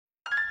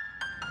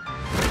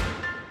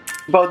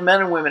Both men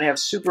and women have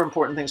super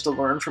important things to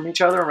learn from each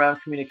other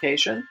around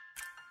communication.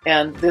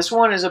 And this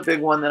one is a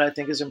big one that I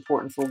think is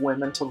important for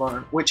women to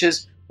learn, which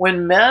is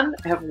when men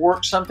have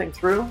worked something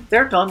through,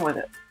 they're done with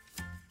it.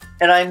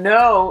 And I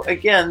know,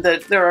 again,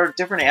 that there are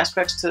different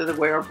aspects to the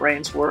way our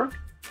brains work,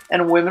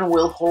 and women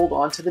will hold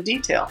on to the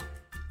detail.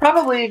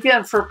 Probably,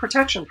 again, for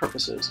protection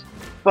purposes.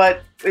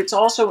 But it's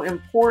also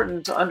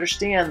important to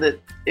understand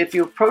that if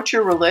you approach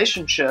your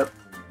relationship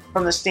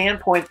from the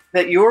standpoint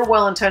that you're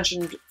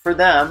well-intentioned for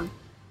them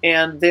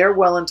and they're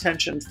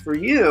well-intentioned for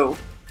you,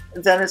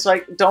 then it's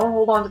like, don't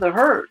hold on to the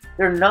hurt.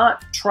 They're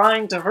not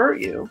trying to hurt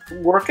you.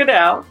 Work it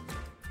out,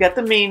 get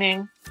the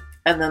meaning,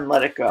 and then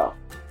let it go.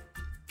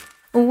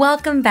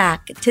 Welcome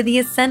back to the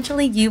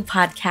Essentially You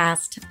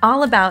podcast,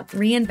 all about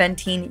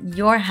reinventing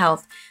your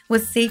health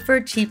with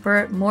safer,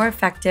 cheaper, more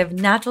effective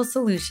natural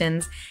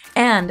solutions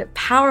and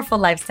powerful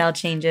lifestyle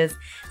changes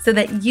so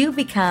that you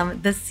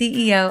become the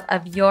CEO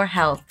of your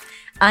health.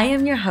 I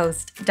am your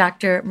host,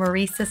 Dr.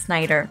 Marisa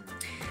Snyder.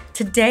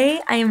 Today,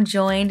 I am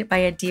joined by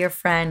a dear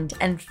friend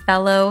and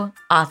fellow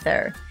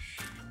author.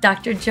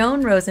 Dr.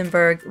 Joan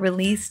Rosenburg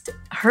released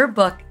her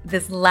book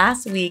this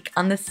last week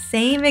on the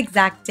same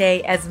exact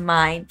day as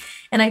mine,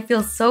 and I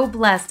feel so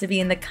blessed to be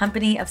in the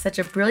company of such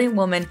a brilliant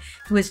woman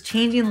who is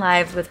changing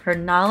lives with her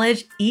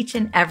knowledge each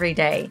and every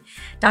day.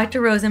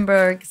 Dr.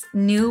 Rosenburg's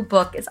new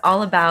book is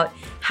all about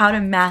how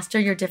to master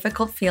your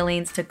difficult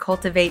feelings to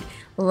cultivate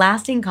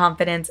lasting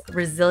confidence,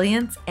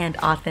 resilience, and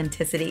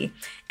authenticity.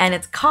 And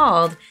it's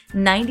called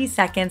 90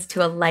 Seconds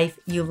to a Life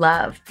You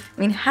Love.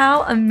 I mean,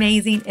 how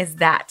amazing is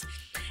that?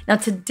 Now,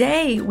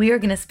 today we are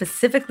going to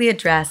specifically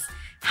address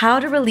how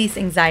to release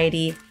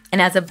anxiety.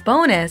 And as a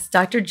bonus,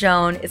 Dr.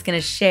 Joan is going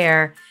to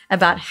share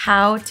about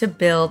how to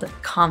build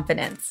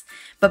confidence.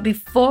 But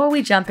before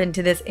we jump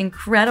into this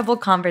incredible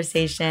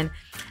conversation,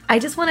 I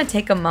just want to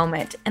take a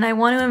moment and I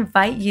want to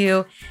invite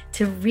you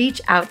to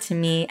reach out to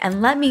me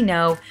and let me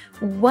know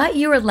what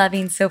you are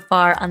loving so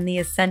far on the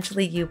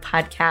Essentially You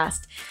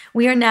podcast.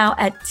 We are now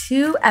at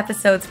 2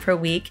 episodes per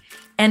week,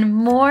 and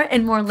more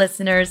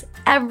listeners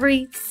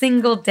every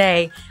single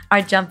day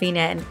are jumping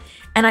in.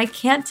 And I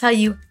can't tell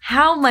you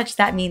how much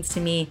that means to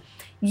me.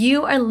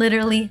 You are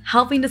literally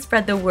helping to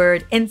spread the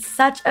word in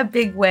such a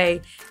big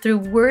way through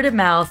word of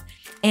mouth,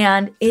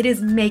 and it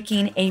is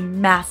making a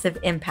massive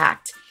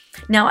impact.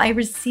 Now, I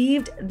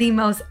received the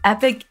most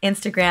epic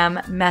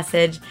Instagram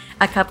message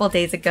a couple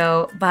days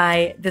ago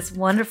by this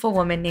wonderful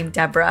woman named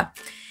Deborah.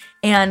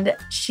 And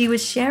she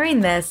was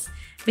sharing this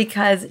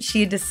because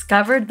she had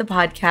discovered the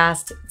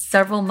podcast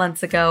several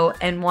months ago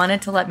and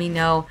wanted to let me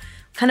know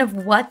kind of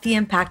what the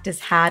impact has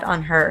had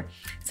on her.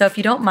 So if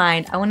you don't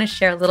mind, I want to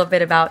share a little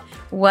bit about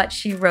what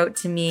she wrote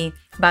to me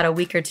about a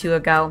week or 2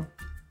 ago.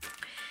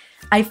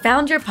 I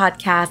found your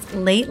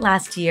podcast late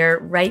last year,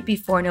 right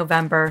before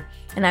November,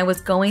 and I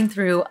was going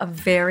through a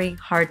very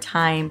hard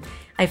time.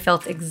 I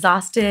felt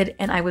exhausted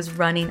and I was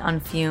running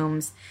on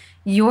fumes.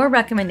 Your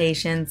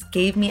recommendations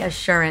gave me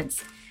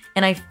assurance,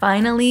 and I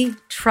finally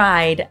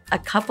tried a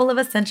couple of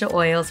essential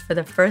oils for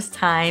the first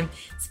time,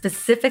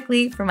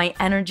 specifically for my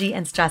energy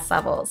and stress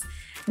levels.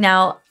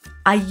 Now,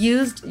 I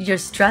used your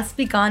Stress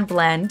Be Gone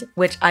blend,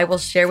 which I will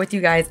share with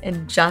you guys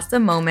in just a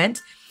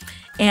moment.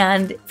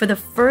 And for the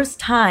first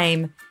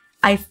time,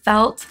 I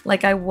felt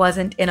like I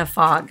wasn't in a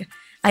fog.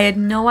 I had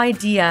no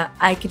idea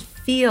I could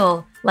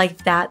feel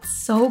like that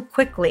so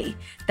quickly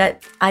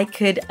that I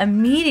could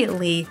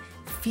immediately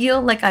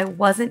feel like I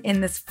wasn't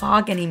in this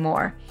fog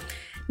anymore.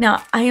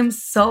 Now, I am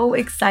so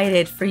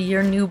excited for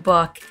your new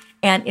book,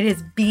 and it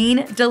is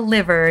being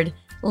delivered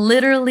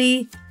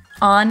literally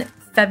on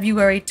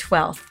February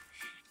 12th.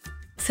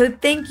 So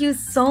thank you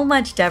so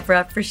much,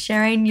 Deborah, for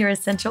sharing your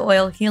essential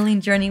oil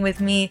healing journey with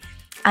me.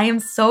 I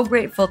am so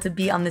grateful to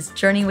be on this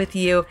journey with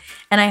you,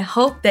 and I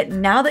hope that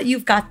now that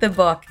you've got the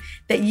book,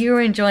 that you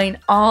are enjoying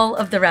all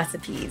of the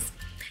recipes.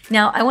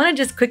 Now, I want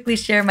to just quickly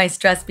share my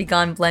Stress Be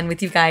Gone blend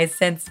with you guys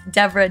since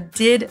Deborah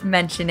did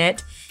mention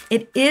it.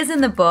 It is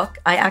in the book.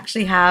 I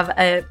actually have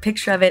a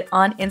picture of it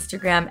on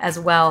Instagram as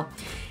well.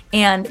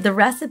 And the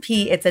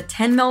recipe, it's a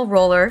 10 ml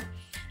roller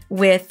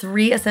with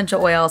 3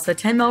 essential oils. So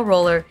 10 ml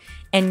roller,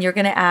 and you're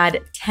going to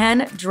add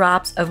 10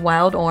 drops of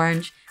wild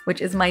orange, which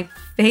is my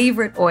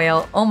favorite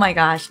oil. Oh my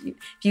gosh. If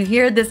you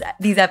hear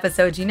these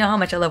episodes, you know how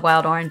much I love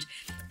wild orange.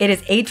 It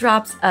is 8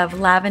 drops of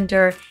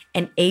lavender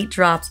and 8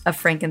 drops of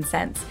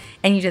frankincense.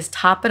 And you just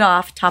top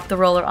the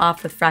roller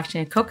off with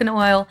fractionated coconut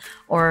oil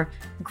or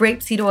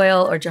grapeseed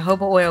oil or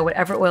jojoba oil,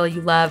 whatever oil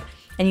you love.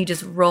 And you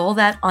just roll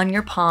that on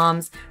your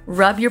palms,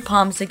 rub your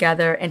palms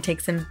together, and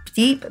take some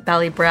deep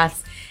belly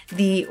breaths.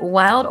 The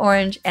wild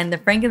orange and the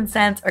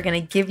frankincense are going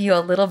to give you a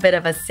little bit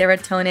of a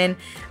serotonin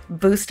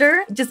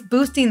booster, just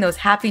boosting those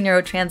happy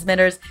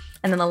neurotransmitters.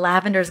 And then the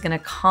lavender is going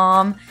to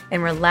calm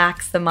and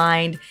relax the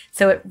mind.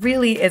 So it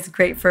really is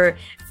great for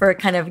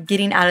kind of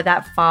getting out of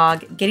that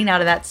fog, getting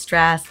out of that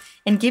stress,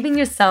 and giving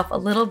yourself a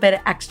little bit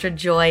of extra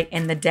joy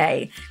in the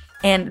day.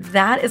 And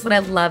that is what I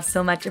love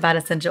so much about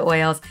essential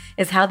oils,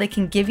 is how they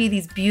can give you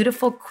these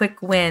beautiful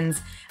quick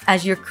wins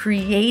as you're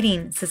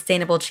creating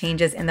sustainable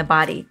changes in the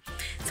body.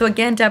 So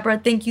again,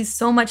 Deborah, thank you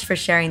so much for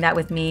sharing that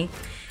with me.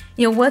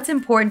 What's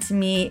important to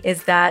me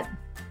is that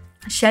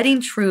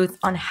shedding truth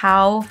on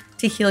how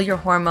to heal your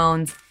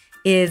hormones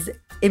is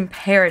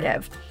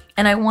imperative.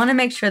 And I want to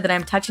make sure that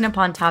I'm touching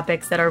upon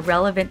topics that are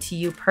relevant to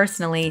you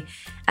personally,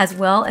 as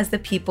well as the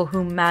people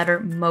who matter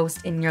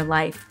most in your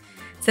life.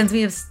 Since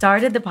we have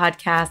started the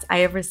podcast, I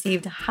have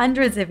received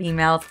hundreds of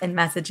emails and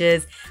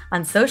messages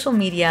on social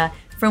media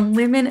from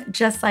women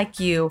just like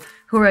you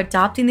who are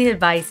adopting the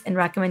advice and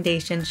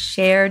recommendations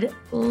shared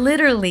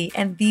literally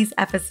in these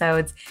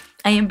episodes.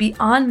 I am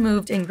beyond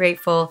moved and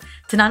grateful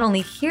to not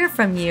only hear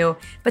from you,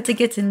 but to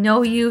get to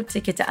know you,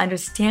 to get to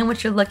understand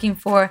what you're looking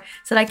for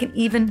so that I can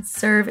even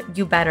serve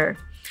you better.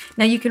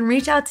 Now, you can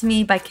reach out to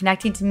me by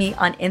connecting to me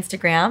on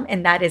Instagram,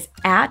 and that is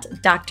at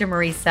Dr.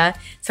 Mariza,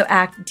 so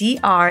at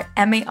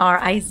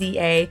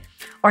DrMariza,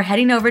 or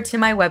heading over to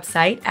my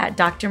website at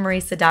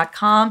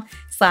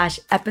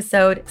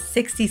drmariza.com/episode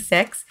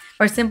 66,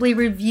 or simply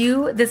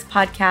review this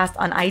podcast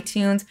on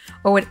iTunes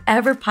or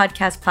whatever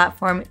podcast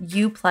platform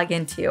you plug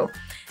into.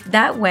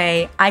 That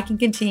way, I can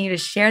continue to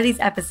share these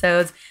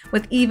episodes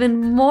with even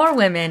more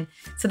women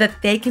so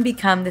that they can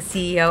become the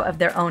CEO of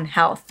their own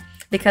health.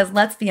 Because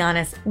let's be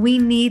honest, we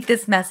need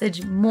this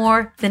message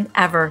more than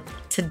ever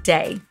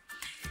today.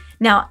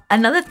 Now,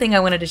 another thing I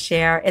wanted to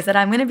share is that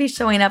I'm going to be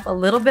showing up a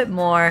little bit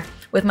more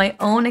with my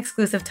own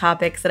exclusive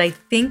topics that I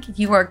think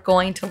you are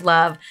going to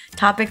love.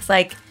 Topics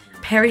like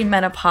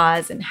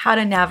perimenopause and how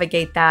to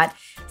navigate that,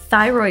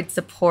 thyroid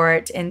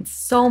support, and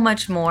so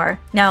much more.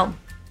 Now,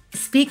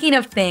 speaking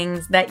of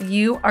things that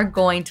you are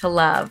going to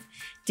love,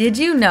 did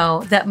you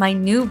know that my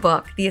new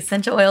book, The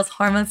Essential Oils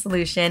Hormone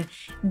Solution,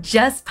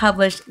 just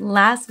published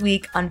last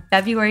week on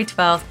February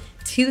 12th,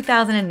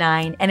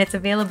 2009, and it's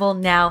available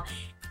now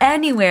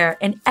anywhere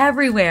and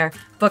everywhere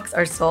books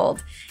are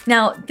sold.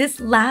 Now, this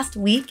last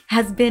week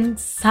has been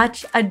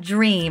such a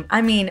dream.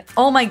 I mean,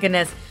 oh my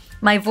goodness,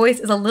 my voice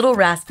is a little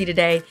raspy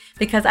today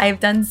because I've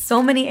done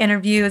so many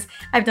interviews,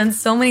 I've done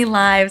so many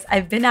lives,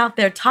 I've been out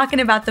there talking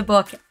about the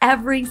book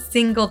every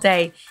single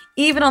day,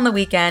 even on the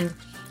weekend.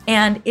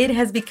 And it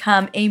has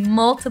become a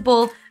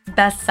multiple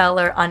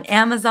bestseller on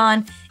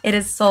Amazon. It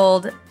has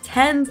sold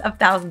tens of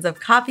thousands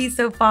of copies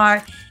so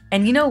far.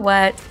 And you know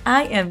what?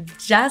 I am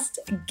just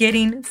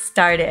getting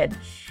started.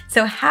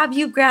 So have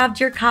you grabbed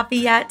your copy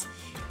yet?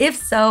 If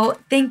so,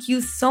 thank you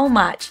so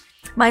much.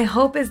 My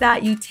hope is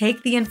that you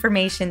take the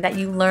information that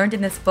you learned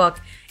in this book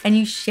and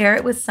you share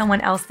it with someone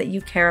else that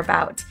you care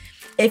about.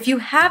 If you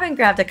haven't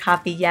grabbed a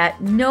copy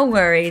yet, no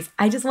worries.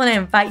 I just want to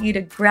invite you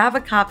to grab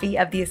a copy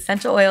of the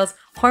Essential Oils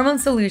Hormone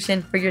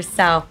Solution for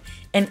yourself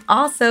and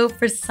also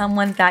for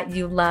someone that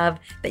you love,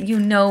 that you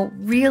know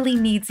really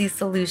needs these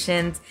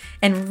solutions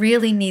and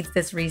really needs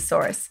this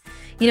resource.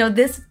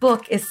 This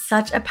book is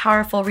such a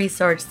powerful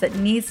resource that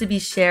needs to be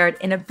shared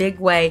in a big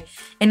way,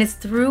 and it's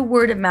through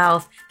word of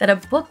mouth that a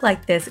book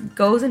like this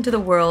goes into the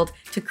world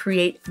to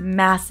create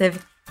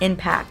massive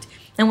impact.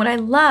 And what I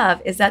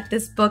love is that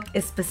this book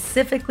is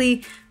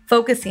specifically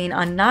focusing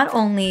on not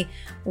only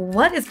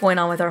what is going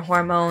on with our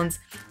hormones,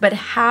 but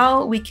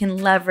how we can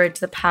leverage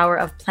the power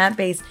of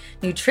plant-based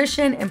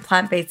nutrition and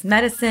plant-based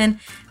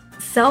medicine,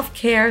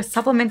 self-care,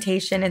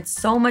 supplementation, and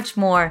so much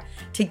more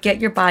to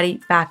get your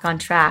body back on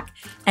track.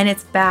 And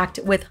it's backed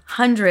with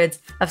hundreds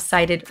of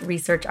cited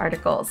research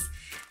articles.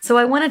 So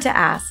I wanted to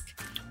ask,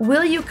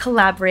 will you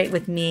collaborate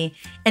with me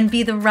and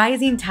be the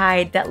rising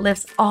tide that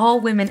lifts all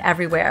women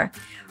everywhere?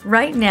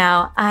 Right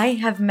now, I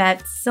have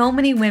met so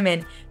many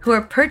women who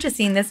are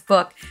purchasing this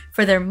book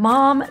for their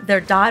mom, their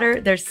daughter,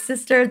 their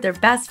sister, their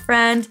best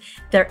friend,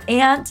 their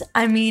aunt.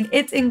 I mean,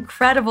 it's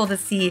incredible to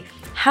see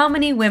how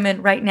many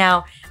women right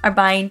now are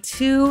buying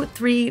 2,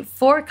 3,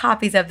 4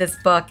 copies of this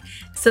book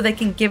so they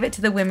can give it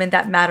to the women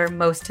that matter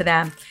most to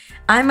them.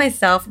 I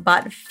myself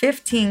bought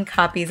 15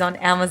 copies on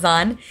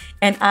Amazon,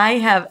 and I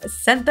have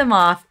sent them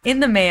off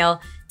in the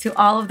mail to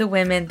all of the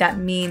women that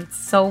mean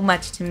so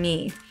much to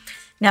me.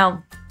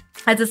 Now,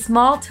 as a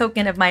small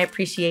token of my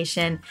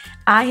appreciation,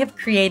 I have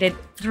created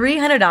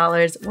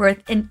 $300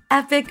 worth in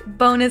epic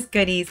bonus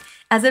goodies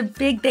as a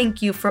big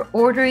thank you for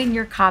ordering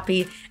your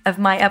copy of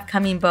my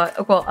upcoming book,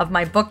 of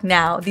my book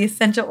now, The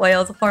Essential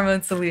Oils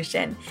Hormone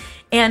Solution.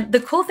 And the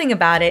cool thing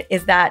about it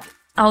is that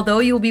although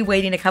you will be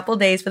waiting a couple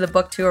days for the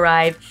book to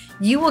arrive,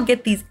 you will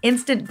get these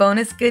instant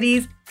bonus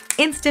goodies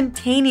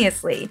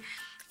instantaneously.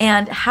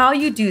 And how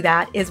you do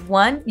that is,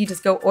 one, you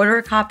just go order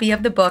a copy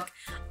of the book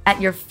at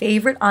your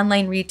favorite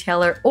online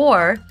retailer,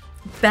 or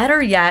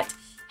better yet,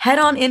 head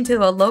on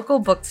into a local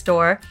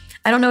bookstore.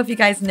 I don't know if you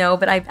guys know,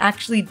 but I'm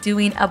actually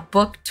doing a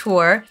book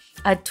tour,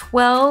 a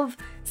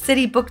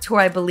 12-city book tour,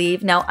 I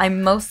believe. Now,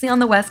 I'm mostly on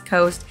the West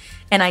Coast,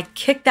 and I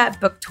kick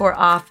that book tour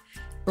off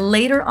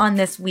later on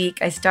this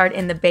week. I start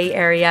in the Bay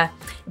Area.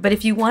 But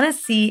if you want to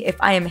see if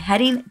I am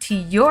heading to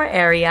your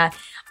area,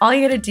 all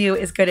you got to do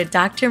is go to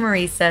Dr.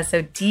 Mariza,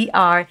 so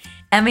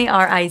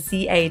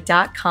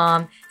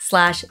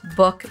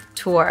drmariza.com/book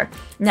tour.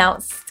 Now,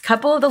 a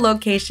couple of the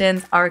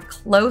locations are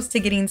close to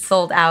getting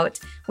sold out,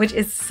 which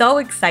is so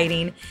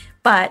exciting,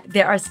 but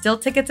there are still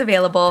tickets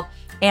available.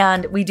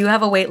 And we do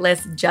have a wait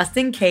list just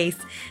in case.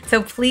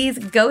 So please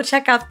go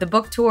check out the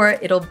book tour.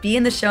 It'll be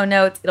in the show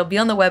notes. It'll be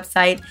on the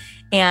website.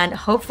 And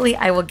hopefully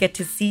I will get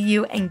to see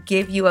you and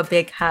give you a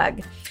big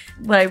hug.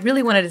 What I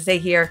really wanted to say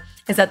here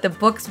is that the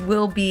books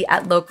will be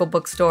at local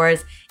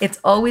bookstores. It's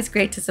always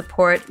great to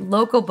support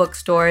local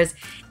bookstores.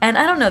 And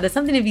I don't know, there's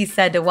something to be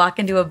said to walk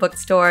into a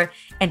bookstore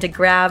and to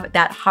grab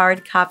that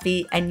hard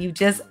copy and you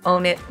just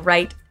own it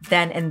right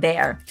then and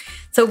there.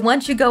 So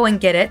once you go and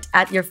get it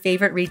at your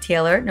favorite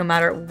retailer, no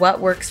matter what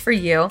works for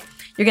you,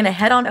 you're going to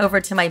head on over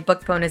to my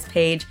book bonus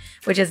page,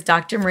 which is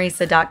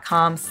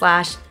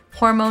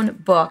drmariza.com/hormone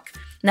book.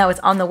 Now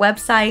it's on the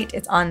website,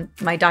 it's on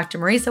my Dr.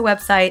 Mariza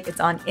website, it's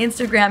on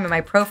Instagram and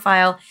my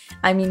profile.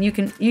 I mean,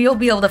 you'll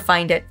be able to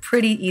find it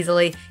pretty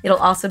easily. It'll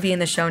also be in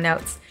the show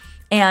notes.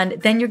 And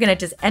then you're going to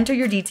just enter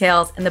your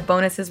details and the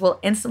bonuses will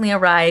instantly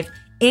arrive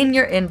in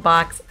your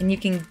inbox and you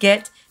can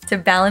get to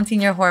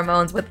balancing your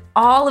hormones with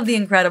all of the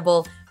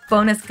incredible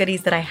bonus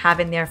goodies that I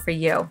have in there for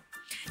you.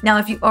 Now,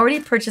 if you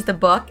already purchased the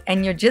book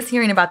and you're just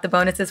hearing about the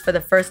bonuses for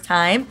the first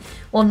time,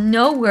 well,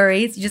 no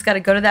worries. You just got to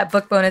go to that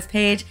book bonus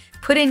page,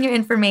 put in your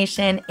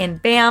information,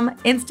 and bam,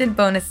 instant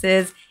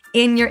bonuses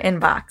in your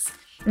inbox.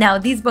 Now,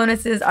 these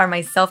bonuses are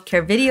my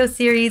self-care video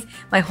series,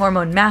 my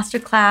hormone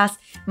masterclass,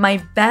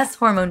 my best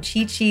hormone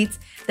cheat sheets,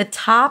 the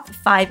top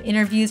 5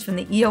 interviews from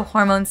the EO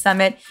Hormone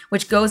Summit,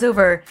 which goes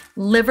over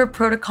liver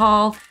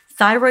protocol,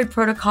 thyroid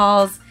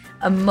protocols,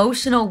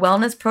 emotional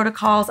wellness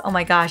protocols. Oh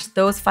my gosh,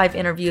 those 5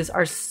 interviews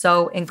are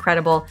so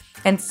incredible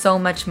and so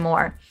much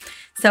more.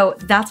 So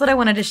that's what I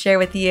wanted to share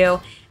with you.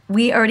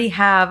 We already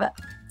have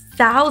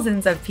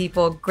thousands of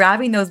people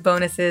grabbing those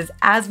bonuses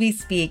as we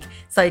speak.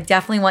 So I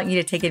definitely want you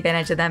to take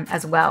advantage of them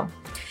as well.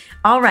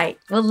 All right,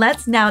 well,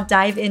 let's now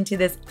dive into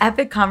this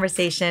epic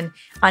conversation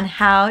on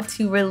how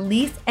to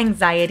release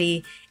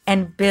anxiety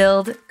and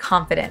build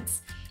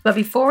confidence. But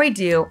before we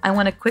do, I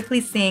want to quickly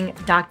sing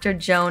Dr.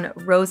 Joan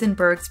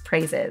Rosenburg's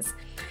praises.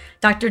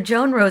 Dr.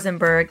 Joan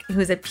Rosenburg,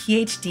 who's a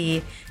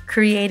Ph.D.,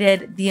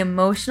 created the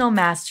Emotional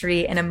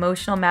Mastery and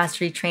Emotional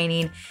Mastery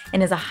Training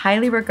and is a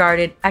highly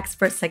regarded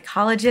expert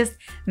psychologist,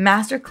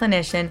 master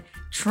clinician,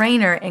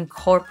 trainer, and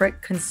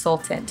corporate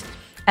consultant.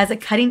 As a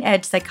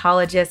cutting-edge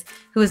psychologist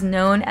who is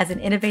known as an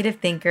innovative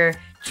thinker,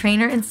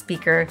 trainer, and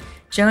speaker,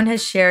 Joan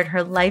has shared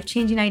her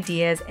life-changing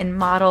ideas and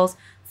models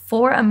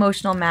for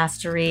emotional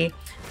mastery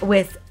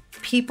with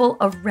people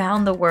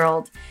around the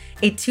world.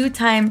 A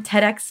 2-time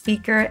TEDx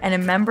speaker and a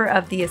member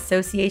of the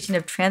Association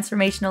of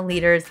Transformational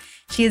Leaders,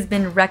 she has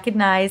been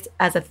recognized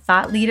as a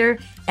thought leader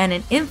and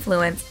an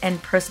influence in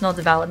personal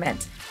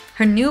development.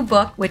 Her new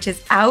book, which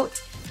is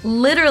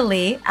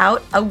literally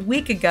out a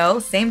week ago,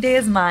 same day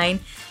as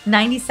mine,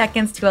 90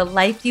 Seconds to a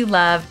Life You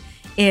Love,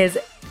 is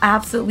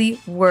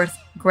absolutely worth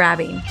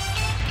grabbing.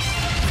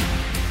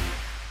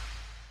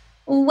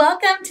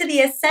 Welcome to the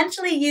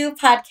Essentially You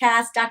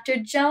podcast, Dr.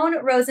 Joan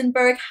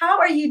Rosenburg. How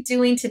are you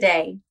doing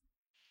today?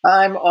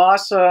 I'm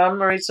awesome,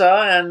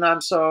 Mariza, and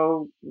I'm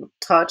so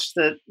touched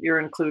that you're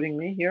including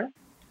me here.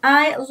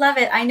 I love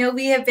it. I know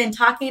we have been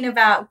talking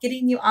about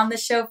getting you on the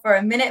show for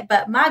a minute,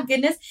 but my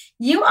goodness,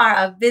 you are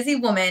a busy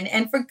woman,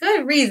 and for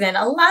good reason.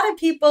 A lot of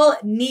people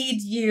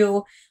need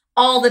you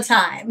all the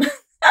time.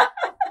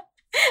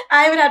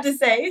 I would have to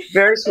say.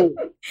 Very sweet.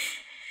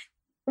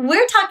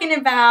 We're talking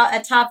about a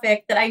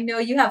topic that I know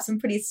you have some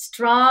pretty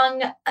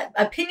strong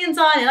opinions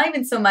on, and not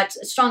even so much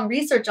strong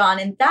research on,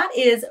 and that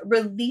is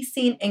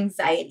releasing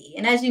anxiety.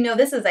 And as you know,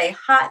 this is a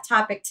hot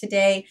topic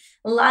today.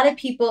 A lot of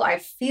people are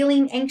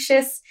feeling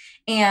anxious,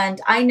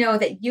 and I know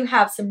that you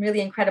have some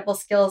really incredible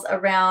skills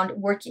around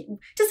working,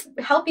 just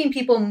helping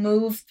people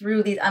move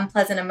through these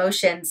unpleasant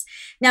emotions.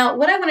 Now,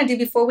 what I want to do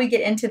before we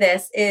get into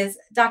this is,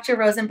 Dr.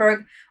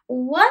 Rosenburg,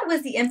 what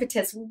was the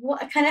impetus?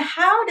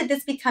 How did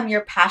this become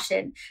your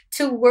passion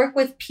to work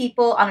with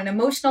people on an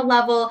emotional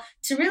level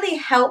to really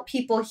help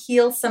people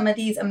heal some of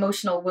these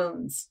emotional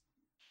wounds?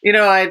 You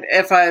know,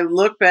 if I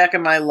look back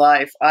in my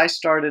life, I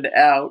started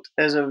out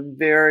as a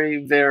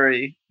very,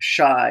 very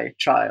shy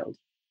child.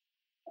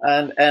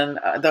 And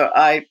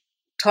I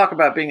talk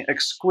about being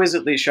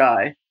exquisitely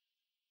shy.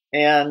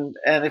 And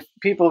if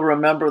people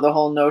remember the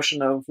whole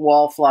notion of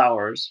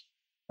wallflowers,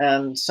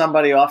 and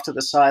somebody off to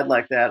the side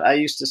like that, I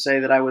used to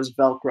say that I was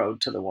Velcroed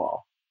to the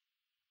wall.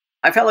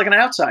 I felt like an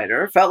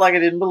outsider, felt like I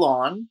didn't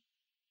belong.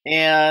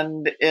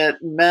 And it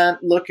meant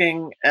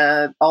looking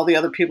at all the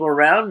other people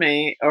around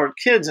me, or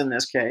kids in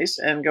this case,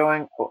 and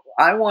going,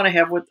 I want to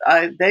have what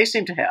they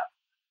seem to have.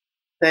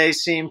 They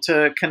seem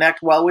to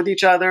connect well with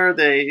each other.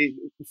 They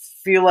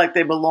feel like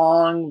they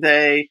belong.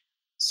 They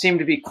seem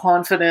to be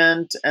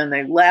confident, and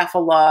they laugh a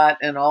lot,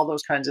 and all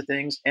those kinds of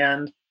things.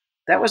 And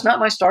that was not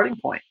my starting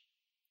point.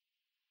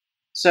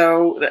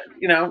 So,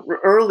 you know,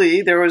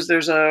 early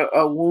there's a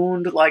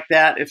wound like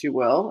that, if you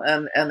will,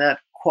 and that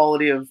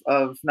quality of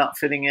not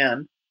fitting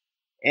in.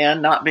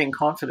 and not being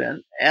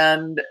confident.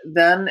 And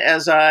then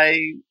as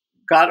I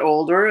got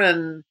older,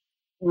 and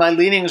my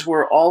leanings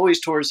were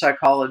always towards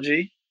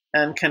psychology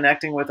and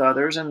connecting with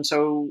others. And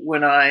so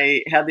when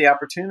I had the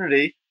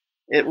opportunity,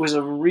 it was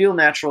a real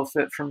natural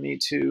fit for me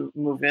to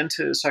move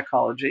into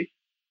psychology.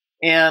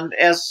 And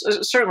as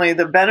certainly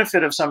the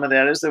benefit of some of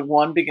that is that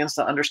one begins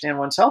to understand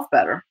oneself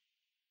better.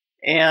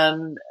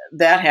 And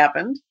that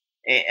happened.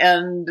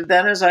 And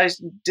then as I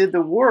did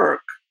the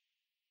work,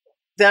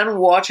 then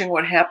watching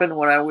what happened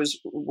when I was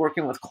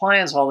working with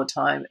clients all the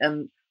time,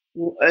 and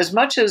as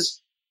much as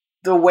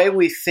the way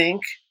we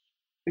think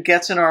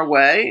gets in our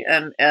way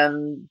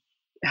and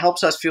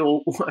helps us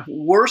feel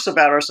worse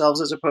about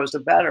ourselves as opposed to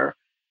better,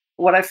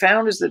 what I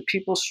found is that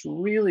people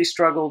really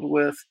struggled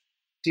with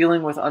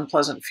dealing with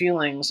unpleasant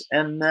feelings.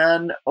 And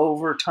then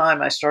over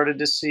time, I started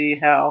to see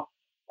how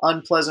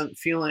unpleasant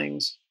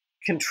feelings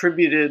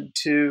contributed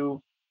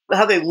to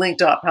how they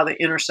linked up, how they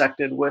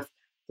intersected with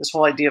this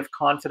whole idea of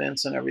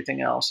confidence and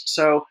everything else.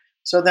 So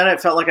then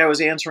it felt like I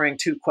was answering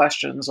two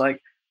questions.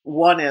 Like,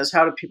 one is,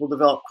 how do people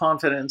develop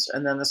confidence?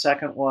 And then the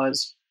second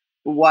was,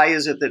 why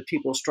is it that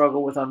people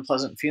struggle with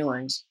unpleasant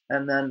feelings?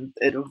 And then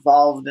it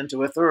evolved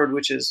into a third,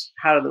 which is,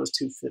 how do those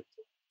two fit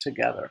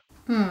together?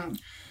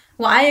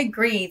 Well, I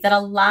agree that a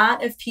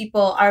lot of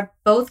people are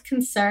both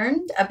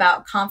concerned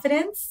about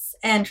confidence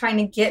and trying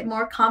to get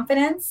more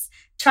confidence,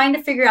 trying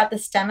to figure out the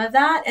stem of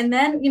that. And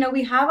then,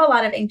 we have a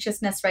lot of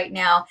anxiousness right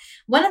now.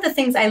 One of the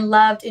things I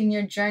loved in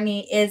your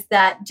journey is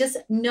that just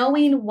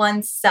knowing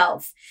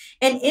oneself.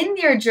 And in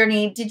your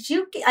journey, did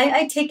you,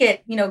 I take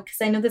it,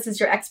 because I know this is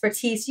your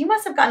expertise, you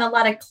must have gotten a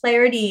lot of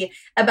clarity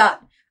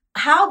about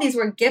how these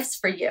were gifts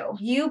for you.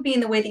 You being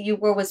the way that you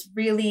were was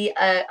really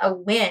a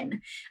win.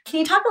 Can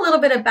you talk a little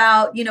bit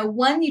about,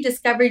 when you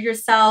discovered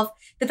yourself,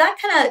 did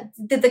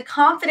the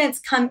confidence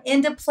come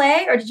into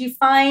play, or did you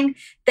find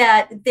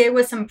that there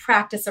was some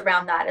practice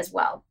around that as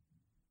well?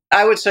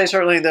 I would say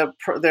certainly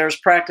there's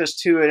practice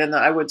to it. And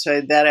I would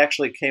say that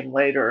actually came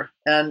later.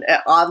 And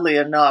oddly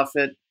enough,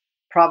 it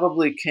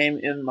probably came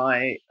in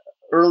my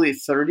early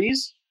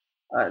 30s.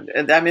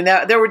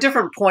 There were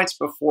different points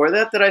before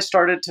that I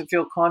started to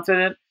feel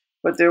confident.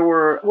 But there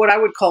were what I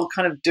would call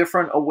kind of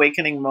different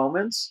awakening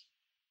moments.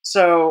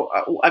 So,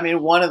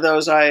 one of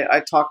those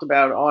I talked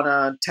about on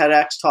a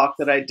TEDx talk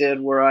that I did,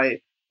 where I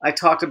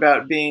talked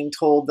about being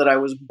told that I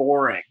was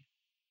boring.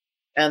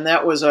 And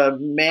that was a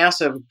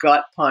massive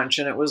gut punch.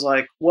 And it was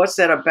like, what's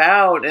that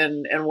about?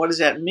 And what does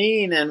that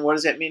mean? And what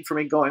does that mean for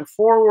me going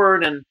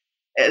forward? And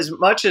as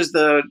much as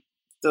the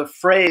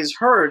phrase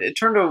hurt, it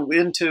turned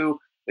into,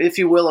 if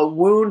you will, a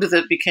wound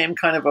that became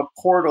kind of a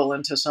portal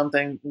into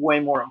something way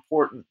more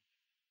important.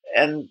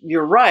 And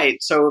you're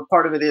right. So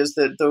part of it is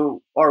that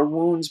our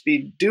wounds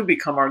do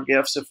become our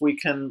gifts if we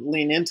can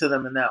lean into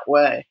them in that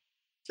way.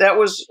 That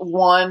was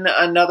one.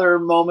 Another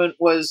moment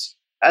was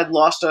I'd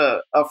lost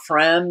a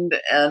friend,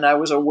 and I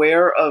was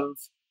aware of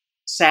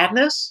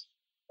sadness,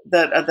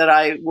 that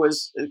I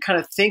was kind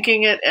of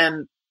thinking it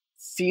and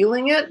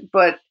feeling it,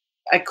 but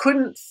I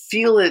couldn't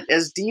feel it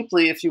as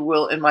deeply, if you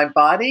will, in my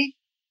body.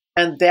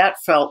 And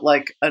that felt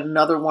like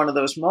another one of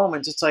those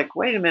moments. It's like,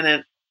 wait a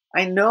minute.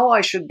 I know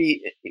I should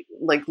be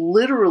like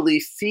literally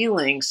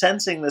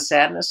sensing the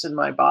sadness in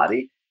my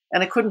body,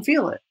 and I couldn't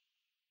feel it.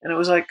 And it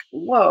was like,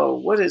 whoa,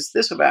 what is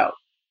this about?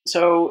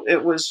 So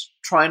it was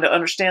trying to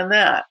understand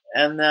that.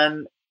 And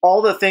then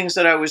all the things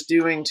that I was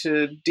doing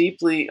to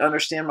deeply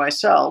understand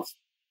myself,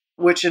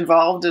 which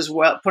involved as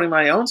well putting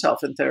my own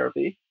self in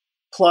therapy,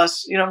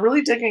 plus,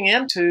 really digging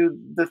into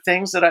the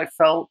things that I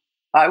felt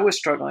I was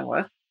struggling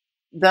with.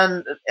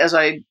 Then as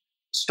I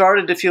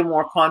started to feel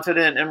more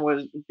confident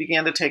and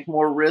began to take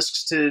more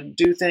risks to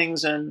do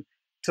things and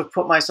to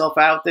put myself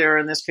out there.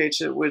 In this case,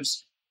 it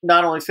was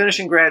not only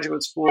finishing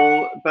graduate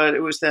school, but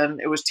it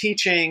was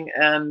teaching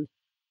and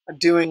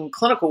doing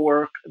clinical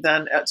work.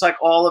 Then it's like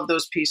all of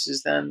those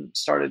pieces then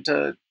started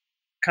to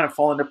kind of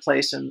fall into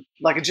place, and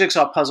like a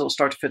jigsaw puzzle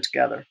start to fit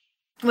together.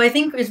 What I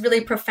think is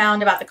really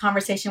profound about the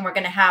conversation we're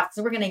going to have,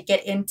 because we're going to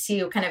get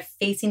into kind of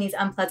facing these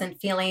unpleasant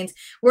feelings.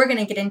 We're going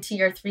to get into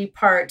your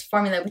 3-part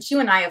formula, which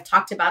you and I have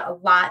talked about a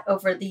lot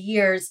over the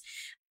years.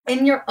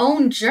 In your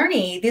own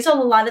journey, these are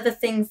a lot of the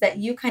things that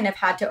you kind of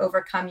had to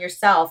overcome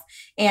yourself.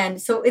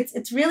 And so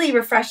it's really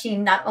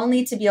refreshing not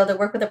only to be able to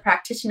work with a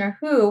practitioner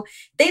who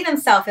they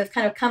themselves have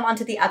kind of come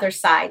onto the other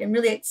side and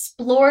really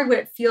explored what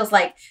it feels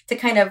like to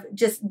kind of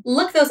just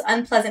look those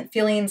unpleasant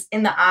feelings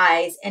in the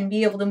eyes and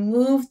be able to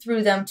move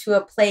through them to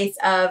a place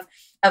of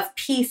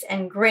peace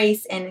and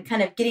grace and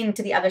kind of getting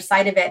to the other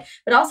side of it,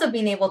 but also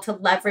being able to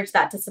leverage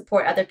that to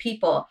support other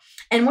people.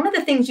 And one of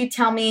the things you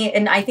tell me,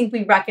 and I think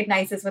we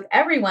recognize this with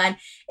everyone,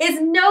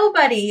 is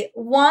nobody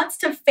wants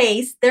to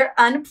face their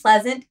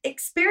unpleasant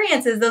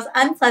experiences, those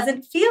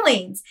unpleasant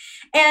feelings.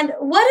 And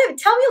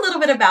tell me a little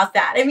bit about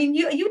that. I mean,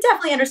 you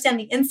definitely understand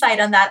the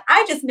insight on that.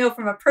 I just know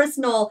from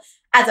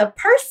as a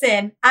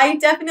person, I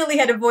definitely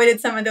had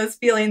avoided some of those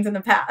feelings in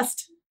the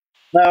past.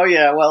 Oh,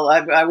 yeah. Well,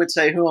 I would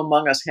say who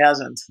among us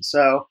hasn't?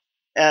 So,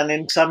 and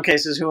in some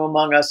cases, who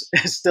among us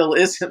still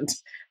isn't?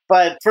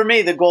 But for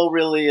me, the goal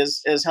really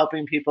is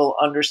helping people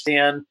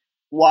understand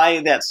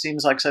why that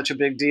seems like such a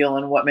big deal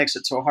and what makes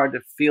it so hard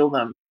to feel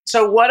them.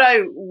 So what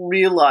I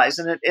realized,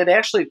 and it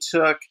actually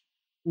took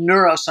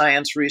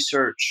neuroscience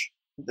research,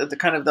 the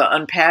kind of the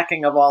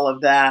unpacking of all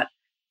of that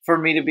for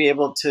me to be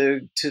able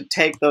to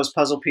take those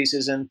puzzle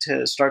pieces and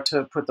to start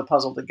to put the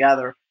puzzle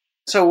together.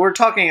 So we're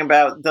talking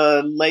about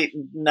the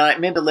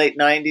mid to late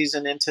 90s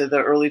and into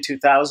the early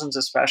 2000s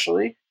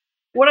especially.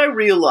 What I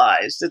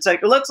realized, it's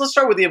like, let's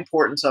start with the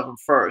importance of them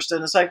first.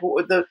 And it's like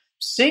the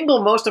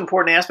single most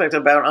important aspect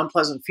about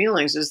unpleasant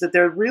feelings is that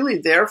they're really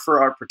there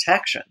for our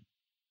protection.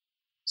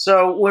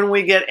 So when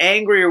we get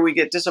angry or we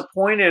get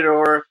disappointed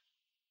or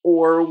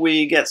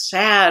we get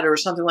sad or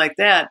something like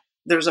that,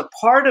 there's a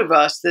part of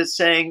us that's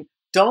saying,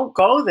 don't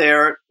go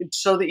there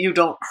so that you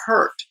don't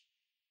hurt.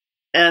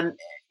 And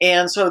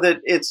so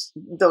that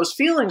those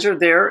feelings are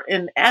there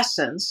in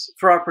essence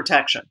for our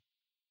protection.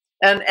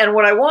 And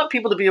what I want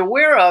people to be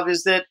aware of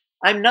is that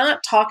I'm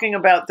not talking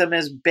about them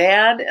as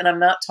bad and I'm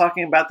not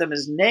talking about them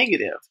as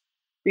negative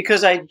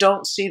because I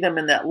don't see them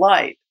in that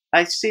light.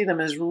 I see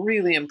them as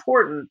really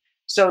important.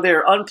 So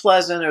they're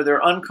unpleasant or they're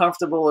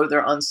uncomfortable or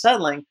they're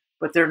unsettling,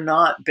 but they're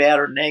not bad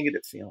or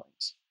negative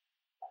feelings.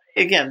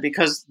 Again,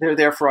 because they're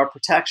there for our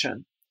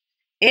protection.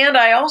 And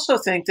I also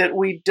think that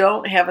we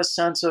don't have a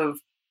sense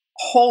of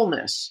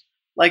wholeness,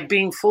 like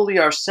being fully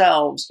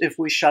ourselves, if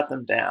we shut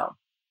them down.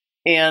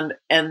 And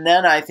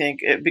then I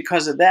think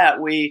because of that,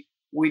 we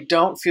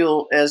don't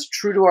feel as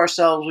true to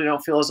ourselves. We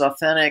don't feel as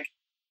authentic.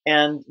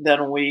 And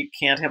then we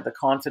can't have the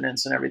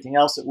confidence and everything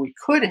else that we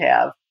could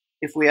have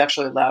if we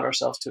actually allowed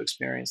ourselves to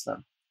experience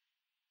them.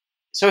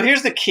 So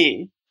here's the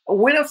key.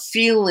 When a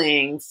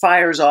feeling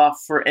fires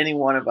off for any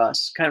one of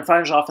us, kind of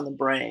fires off in the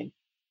brain,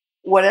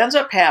 what ends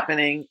up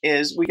happening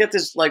is we get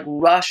this like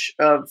rush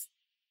of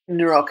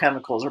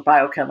neurochemicals or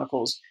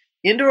biochemicals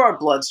into our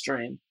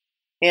bloodstream.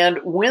 And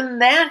when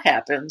that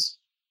happens,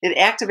 it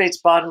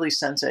activates bodily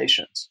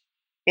sensations.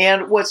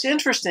 And what's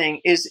interesting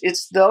is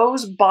it's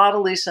those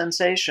bodily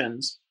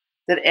sensations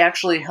that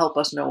actually help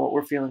us know what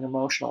we're feeling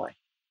emotionally.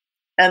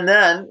 And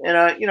then in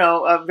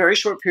a very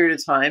short period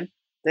of time,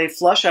 they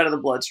flush out of the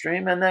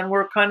bloodstream, and then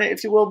we're kind of,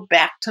 if you will,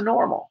 back to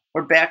normal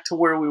or back to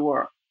where we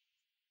were.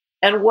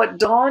 And what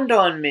dawned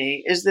on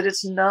me is that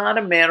it's not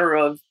a matter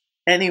of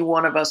any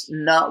one of us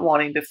not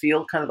wanting to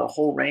feel kind of the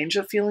whole range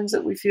of feelings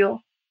that we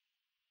feel.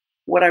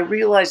 What I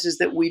realized is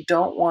that we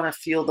don't want to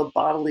feel the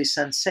bodily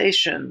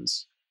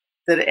sensations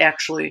that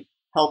actually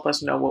help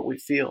us know what we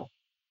feel.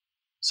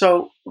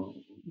 So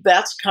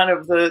that's kind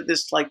of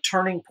this like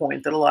turning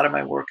point that a lot of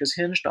my work is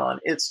hinged on.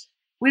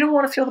 We don't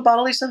want to feel the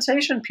bodily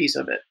sensation piece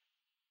of it.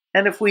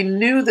 And if we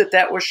knew that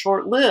that was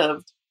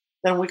short-lived,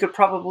 then we could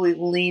probably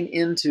lean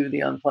into the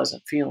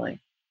unpleasant feeling.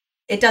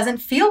 It doesn't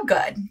feel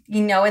good,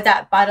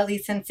 that bodily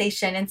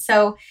sensation. And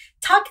so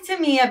talk to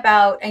me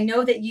about, I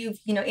know that you've,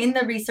 in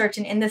the research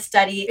and in the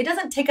study, it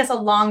doesn't take us a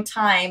long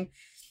time.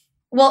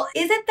 Well,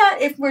 is it that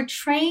if we're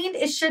trained,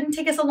 it shouldn't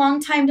take us a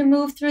long time to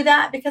move through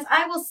that? Because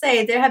I will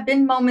say there have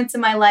been moments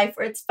in my life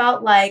where it's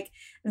felt like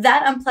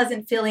that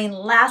unpleasant feeling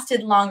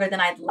lasted longer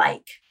than I'd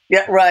like.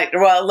 Yeah, right.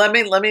 Well, let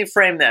me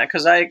frame that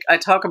because I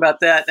talk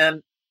about that,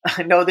 and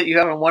I know that you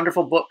have a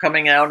wonderful book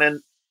coming out, and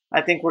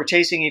I think we're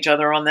chasing each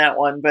other on that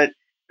one. But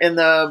in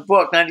the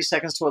book, 90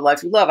 Seconds to a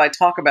Life You Love, I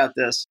talk about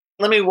this.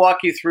 Let me walk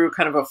you through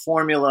kind of a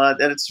formula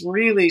that it's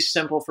really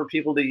simple for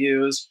people to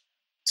use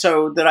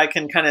so that I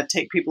can kind of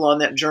take people on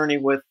that journey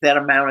with that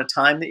amount of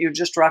time that you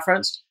just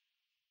referenced.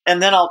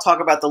 And then I'll talk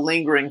about the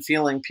lingering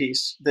feeling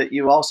piece that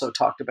you also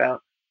talked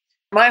about.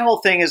 My whole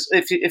thing is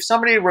if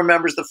somebody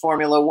remembers the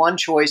formula, 1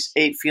 choice,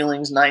 8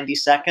 feelings, 90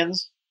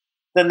 seconds,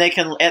 then they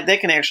can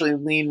actually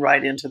lean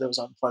right into those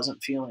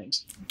unpleasant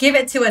feelings. Give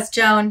it to us,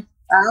 Joan.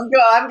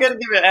 I'm going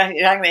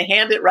to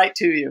hand it right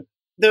to you.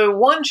 The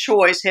 1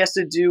 choice has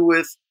to do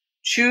with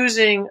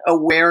choosing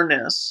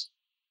awareness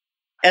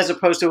as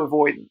opposed to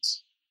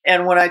avoidance.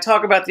 And when I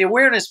talk about the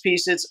awareness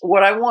piece, it's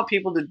what I want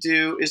people to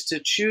do is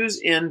to choose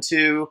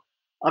into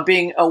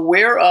being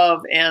aware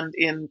of and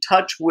in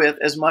touch with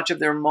as much of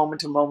their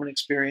moment-to-moment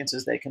experience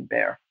as they can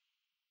bear.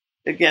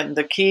 Again,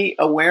 the key,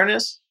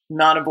 awareness,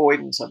 not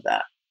avoidance of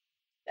that.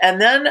 And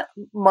then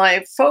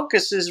my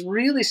focus is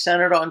really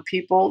centered on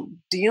people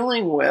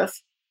dealing with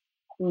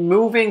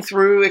moving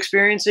through,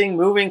 experiencing,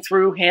 moving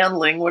through,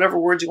 handling, whatever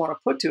words you want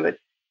to put to it,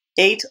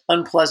 8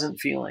 unpleasant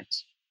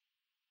feelings.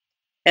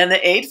 And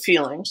the 8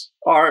 feelings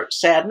are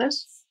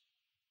sadness,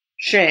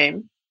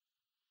 shame,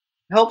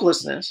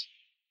 helplessness,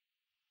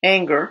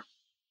 anger,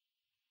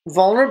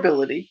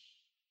 vulnerability,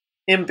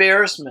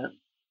 embarrassment,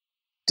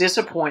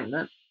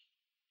 disappointment,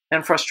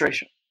 and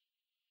frustration.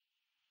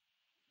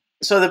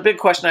 So the big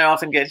question I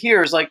often get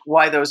here is like,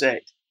 why those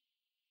 8?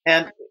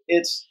 And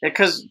it's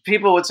because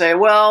people would say,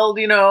 well,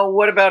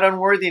 what about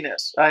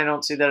unworthiness? I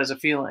don't see that as a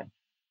feeling.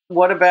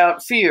 What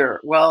about fear?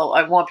 Well,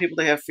 I want people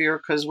to have fear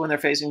because when they're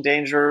facing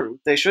danger,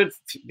 they should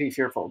be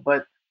fearful.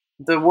 But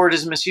the word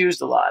is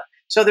misused a lot.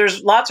 So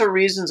there's lots of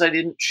reasons I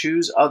didn't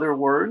choose other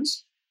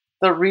words.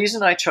 The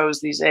reason I chose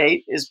these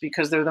 8 is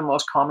because they're the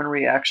most common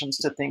reactions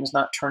to things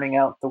not turning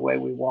out the way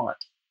we want.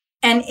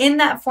 And in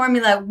that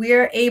formula,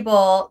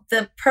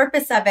 the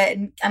purpose of it,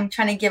 and I'm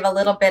trying to give a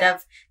little bit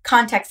of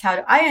context,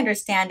 how I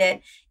understand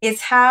it,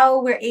 is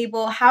how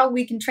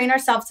we can train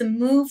ourselves to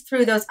move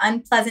through those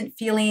unpleasant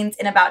feelings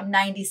in about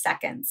 90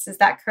 seconds. Is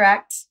that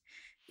correct?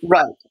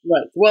 Right.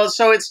 Well,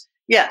 so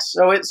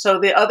so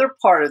the other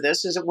part of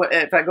this is,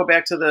 if I go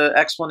back to the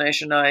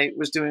explanation I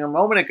was doing a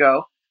moment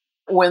ago,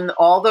 when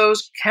all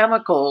those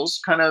chemicals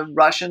kind of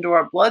rush into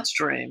our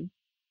bloodstream,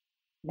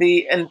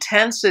 the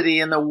intensity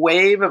and the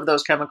wave of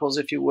those chemicals,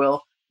 if you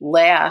will,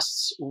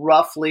 lasts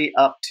roughly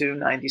up to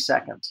 90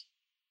 seconds.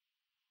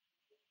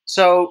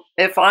 So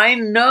if I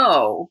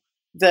know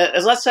that,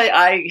 as let's say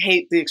I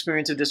hate the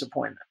experience of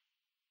disappointment,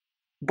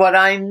 but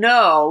I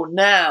know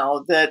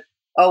now that,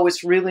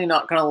 it's really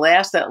not going to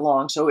last that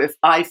long. So if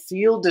I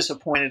feel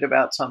disappointed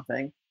about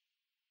something,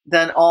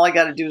 then all I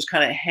got to do is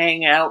kind of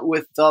hang out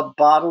with the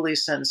bodily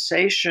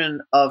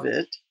sensation of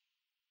it,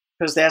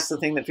 because that's the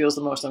thing that feels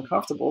the most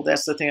uncomfortable.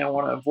 That's the thing I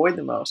want to avoid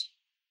the most.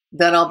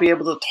 Then I'll be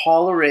able to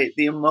tolerate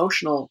the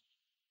emotional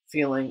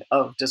feeling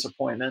of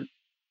disappointment,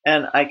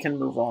 and I can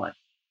move on.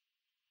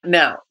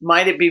 Now,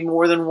 might it be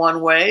more than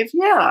one wave?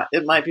 Yeah,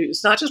 it might be.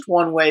 It's not just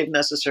one wave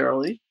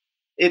necessarily.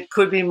 It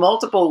could be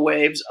multiple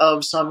waves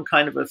of some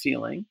kind of a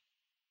feeling.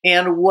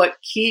 And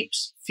what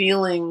keeps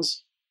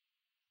feelings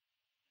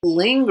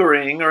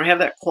lingering, or have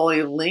that quality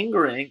of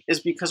lingering, is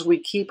because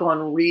we keep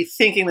on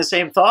rethinking the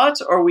same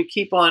thoughts, or we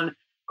keep on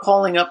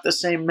calling up the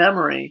same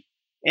memory.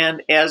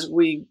 And as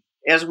we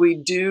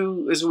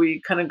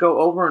kind of go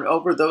over and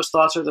over those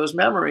thoughts or those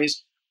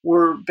memories,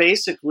 we're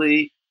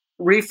basically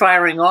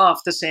refiring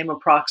off the same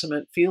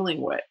approximate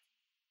feeling wave.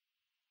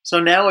 So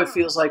now it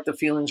feels like the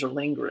feelings are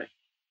lingering.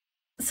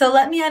 So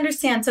let me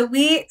understand. So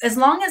as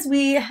long as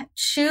we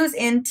choose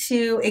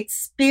into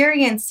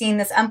experiencing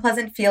this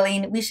unpleasant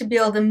feeling, we should be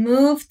able to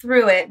move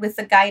through it with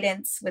the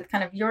guidance, with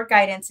kind of your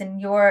guidance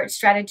and your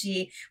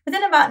strategy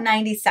within about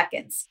 90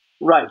 seconds.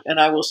 Right. And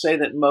I will say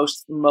that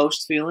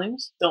most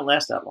feelings don't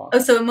last that long. Oh,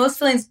 so most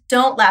feelings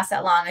don't last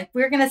that long. Like,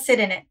 we're going to sit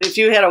in it. If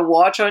you had a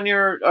watch on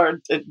or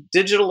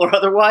digital or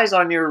otherwise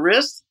on your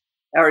wrist,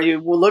 or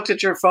you looked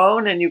at your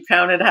phone and you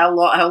counted how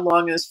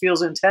long this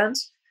feels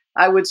intense,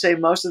 I would say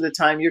most of the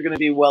time you're going to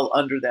be well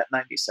under that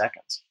 90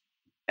 seconds.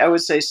 I would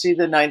say see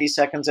the 90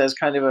 seconds as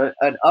kind of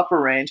an upper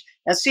range,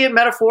 and see it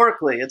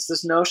metaphorically. It's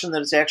this notion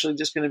that it's actually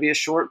just going to be a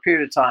short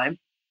period of time.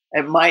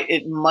 It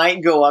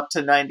might go up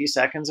to 90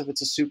 seconds if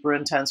it's a super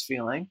intense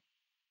feeling.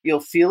 You'll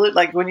feel it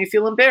like when you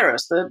feel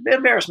embarrassed. The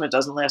embarrassment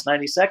doesn't last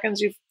 90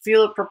 seconds. You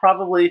feel it for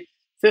probably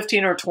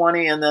 15 or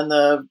 20, and then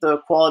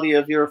the quality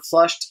of your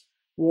flushed,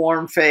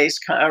 warm face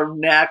or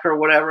neck or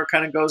whatever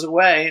kind of goes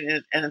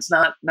away, and it's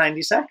not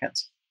 90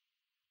 seconds.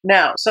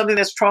 Now, something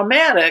that's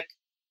traumatic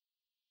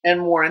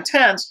and more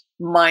intense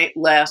might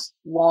last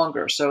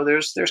longer. So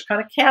there's kind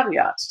of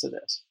caveats to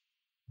this.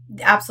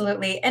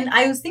 Absolutely. And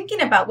I was thinking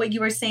about what you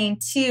were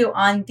saying too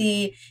on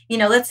the,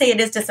 let's say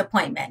it is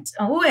disappointment.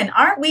 Oh, and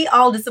aren't we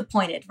all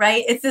disappointed,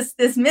 right? It's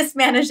this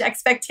mismanaged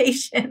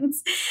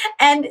expectations.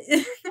 And,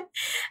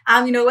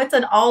 it's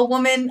an all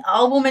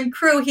woman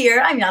crew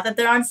here. I mean, not that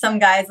there aren't some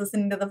guys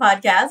listening to the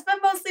podcast, but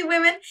mostly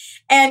women.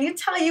 And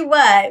tell you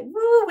what,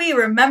 we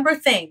remember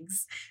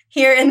things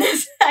here in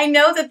this. I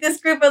know that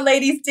this group of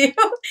ladies do.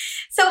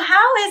 So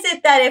how is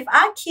it that if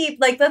I keep,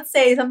 let's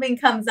say something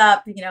comes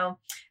up,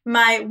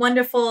 my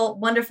wonderful,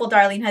 wonderful,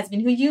 darling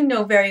husband, who you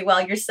know very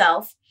well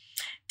yourself,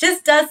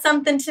 just does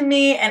something to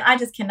me and I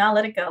just cannot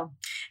let it go,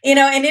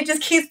 and it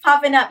just keeps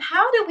popping up.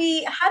 How do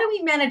we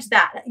manage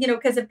that?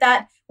 Because if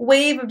that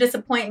wave of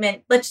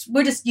disappointment,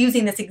 we're just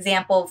using this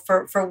example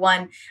for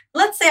one.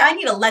 Let's say I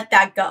need to let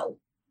that go.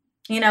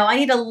 I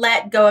need to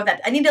let go of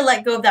that. I need to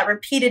let go of that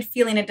repeated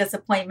feeling of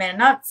disappointment. I'm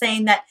not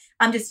saying that,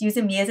 I'm just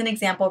using me as an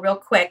example real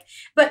quick.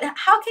 But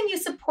how can you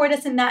support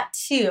us in that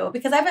too?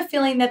 Because I have a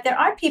feeling that there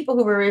are people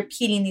who are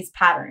repeating these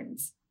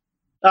patterns.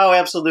 Oh,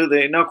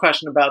 absolutely. No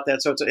question about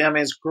that. So it's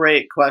a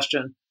great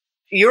question.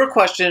 Your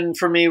question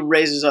for me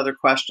raises other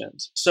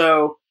questions.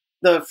 So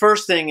the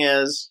first thing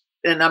is,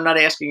 and I'm not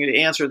asking you to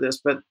answer this,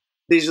 but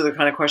these are the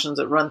kind of questions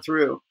that run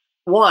through.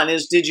 One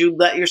is, did you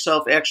let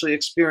yourself actually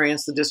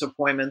experience the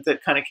disappointment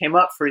that kind of came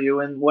up for you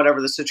in whatever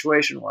the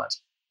situation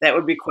was? That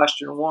would be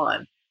question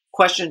one.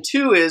 Question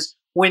two is,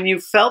 when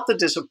you felt the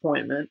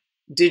disappointment,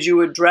 did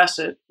you address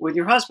it with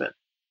your husband?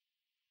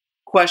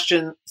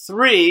 Question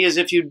three is,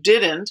 if you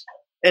didn't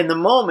in the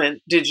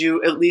moment, did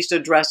you at least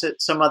address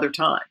it some other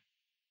time?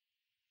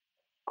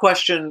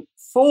 Question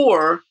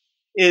four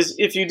is,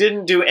 if you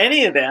didn't do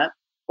any of that,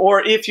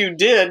 or if you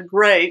did,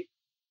 great,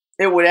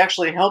 it would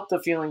actually help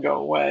the feeling go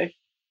away,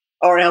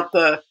 or help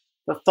the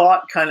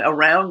thought kind of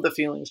around the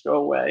feelings go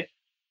away.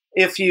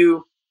 If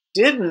you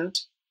didn't,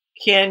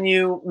 can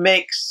you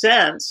make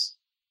sense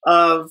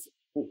of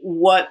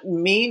what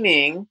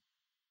meaning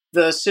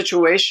the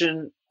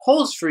situation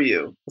holds for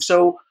you?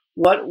 So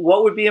what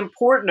would be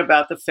important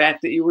about the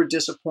fact that you were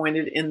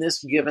disappointed in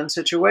this given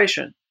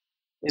situation?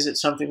 Is it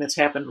something that's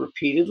happened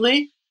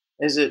repeatedly?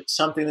 Is it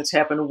something that's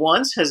happened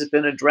once? Has it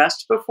been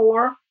addressed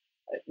before?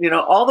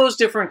 All those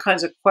different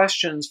kinds of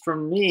questions for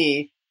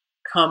me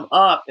come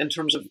up in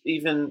terms of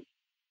even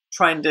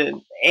trying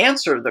to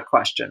answer the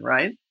question,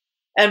 right?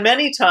 And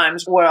many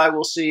times what I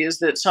will see is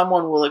that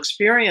someone will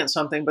experience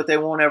something, but they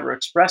won't ever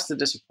express the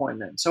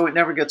disappointment. So it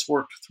never gets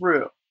worked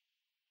through.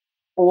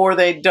 Or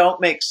they don't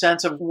make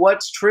sense of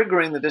what's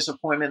triggering the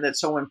disappointment that's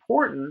so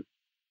important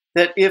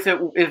that if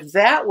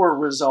that were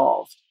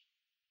resolved,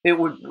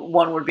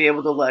 one would be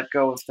able to let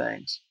go of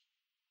things.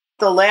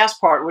 The last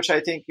part, which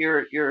I think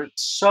you're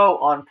so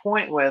on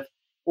point with,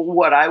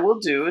 what I will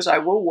do is I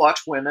will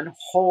watch women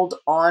hold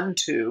on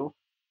to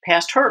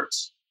past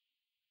hurts.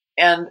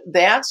 And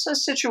that's a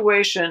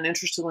situation,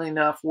 interestingly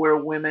enough, where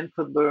women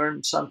could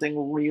learn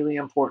something really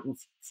important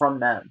from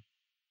men.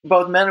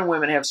 Both men and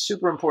women have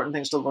super important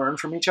things to learn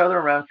from each other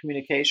around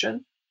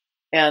communication.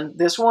 And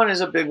this one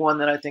is a big one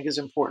that I think is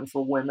important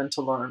for women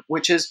to learn,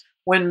 which is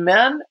when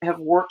men have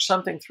worked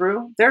something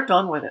through, they're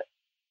done with it.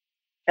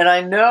 And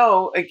I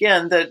know,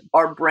 again, that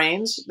our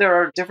brains, there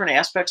are different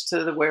aspects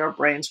to the way our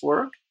brains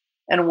work,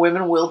 and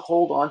women will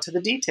hold on to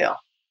the detail,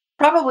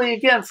 probably,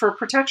 again, for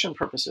protection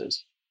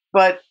purposes.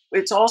 But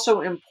it's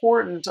also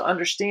important to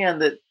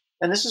understand that,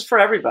 and this is for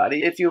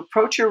everybody, if you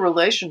approach your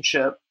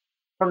relationship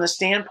from the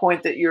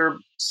standpoint that you're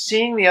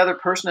seeing the other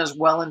person as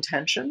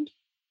well-intentioned,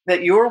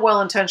 that you're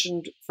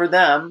well-intentioned for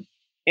them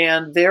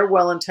and they're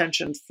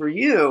well-intentioned for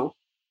you,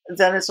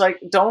 then it's like,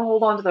 don't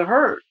hold on to the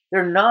hurt.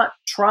 They're not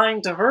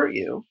trying to hurt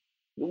you.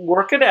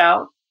 Work it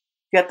out,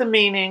 get the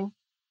meaning,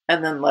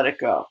 and then let it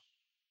go.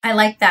 I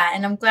like that.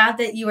 And I'm glad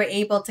that you were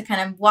able to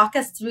kind of walk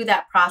us through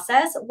that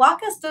process,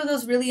 walk us through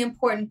those really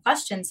important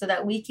questions so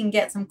that we can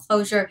get some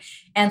closure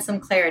and some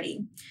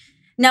clarity.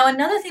 Now,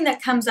 another thing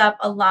that comes up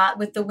a lot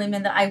with the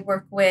women that I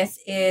work with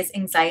is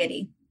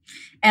anxiety.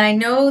 And I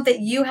know that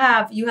you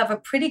have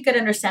a pretty good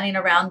understanding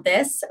around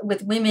this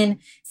with women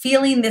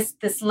feeling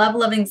this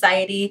level of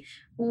anxiety.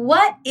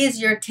 What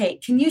is your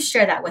take? Can you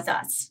share that with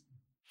us?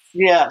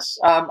 Yes.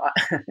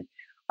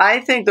 I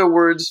think the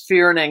words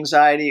fear and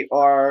anxiety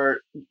are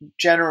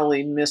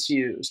generally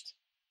misused.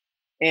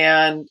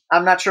 And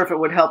I'm not sure if it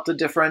would help to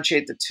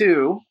differentiate the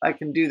two. I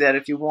can do that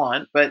if you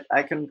want, but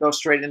I can go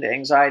straight into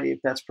anxiety if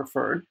that's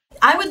preferred.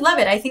 I would love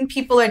it. I think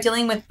people are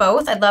dealing with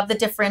both. I love the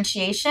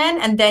differentiation.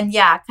 And then,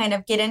 kind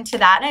of get into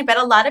that. And I bet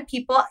a lot of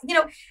people,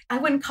 I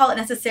wouldn't call it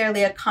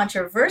necessarily a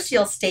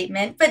controversial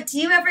statement, but do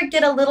you ever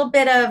get a little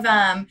bit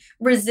of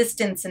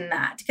resistance in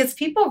that? Because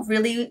people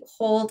really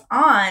hold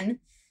on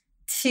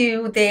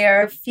to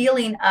their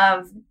feeling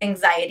of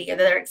anxiety or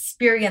their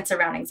experience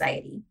around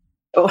anxiety.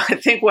 Oh, I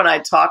think when I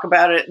talk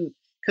about it,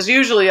 because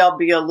usually I'll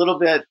be a little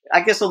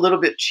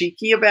bit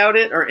cheeky about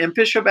it or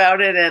impish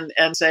about it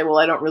and say, well,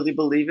 I don't really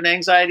believe in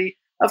anxiety.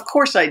 Of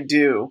course I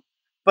do.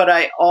 But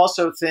I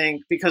also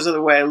think, because of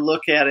the way I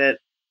look at it,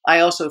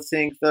 I also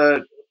think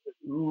that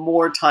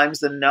more times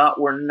than not,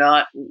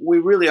 we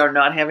really are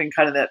not having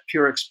kind of that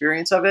pure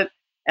experience of it.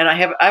 And I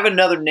have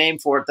another name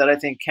for it that I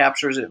think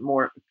captures it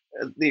more,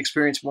 the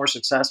experience more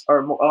success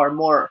or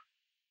more,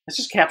 it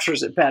just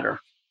captures it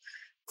better.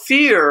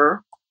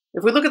 Fear.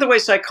 If we look at the way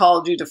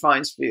psychology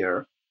defines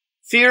fear,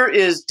 fear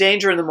is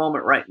danger in the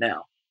moment right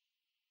now.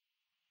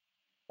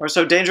 Or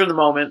so danger in the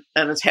moment,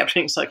 and it's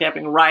happening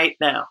right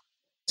now.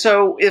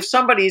 So if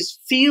somebody's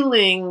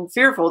feeling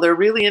fearful, they're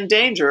really in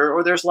danger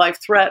or there's life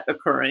threat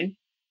occurring,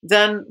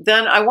 then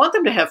I want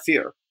them to have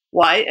fear.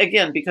 Why?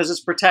 Again, because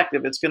it's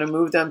protective. It's going to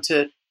move them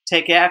to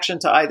take action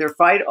to either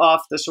fight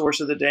off the source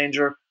of the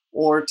danger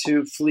or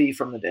to flee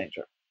from the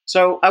danger.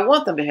 So I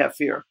want them to have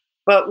fear.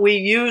 But we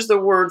use the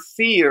word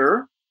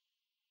fear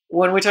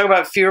when we talk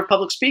about fear of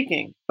public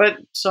speaking, but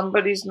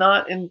somebody's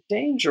not in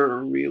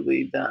danger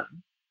really then.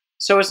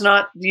 So it's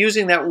not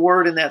using that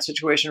word in that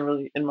situation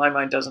really, in my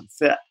mind, doesn't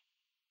fit.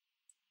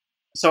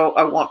 So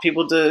I want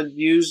people to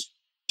use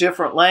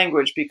different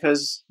language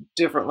because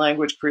different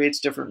language creates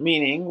different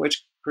meaning,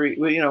 which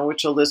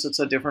elicits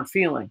a different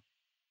feeling.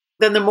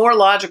 Then the more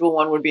logical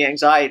one would be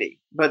anxiety.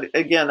 But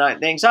again,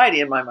 the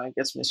anxiety in my mind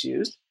gets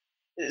misused.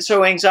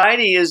 So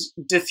anxiety is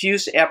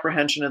diffuse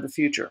apprehension of the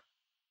future.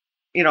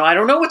 I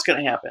don't know what's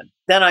going to happen.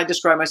 Then I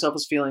describe myself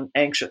as feeling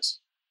anxious.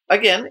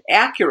 Again,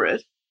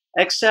 accurate,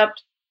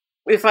 except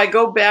if I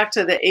go back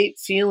to the 8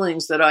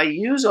 feelings that I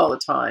use all the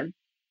time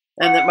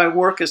and that my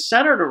work is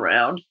centered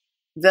around,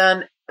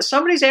 then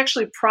somebody's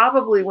actually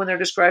probably, when they're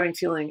describing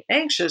feeling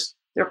anxious,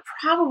 they're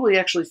probably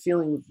actually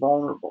feeling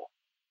vulnerable.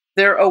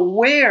 They're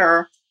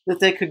aware that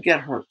they could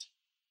get hurt.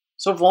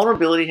 So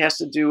vulnerability has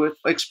to do with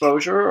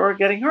exposure or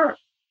getting hurt.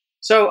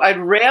 So I'd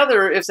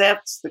rather, if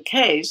that's the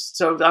case,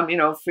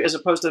 as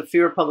opposed to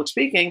fear of public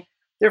speaking,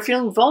 they're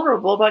feeling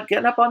vulnerable about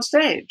getting up on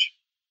stage.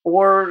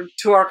 Or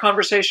to our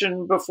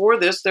conversation before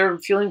this, they're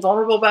feeling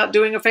vulnerable about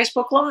doing a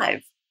Facebook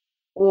Live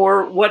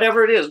or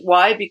whatever it is.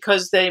 Why?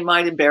 Because they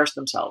might embarrass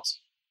themselves.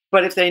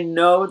 But if they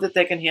know that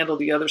they can handle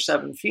the other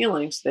 7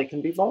 feelings, they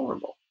can be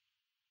vulnerable.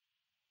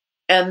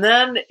 And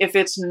then if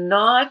it's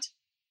not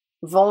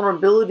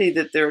vulnerability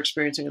that they're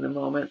experiencing in the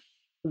moment,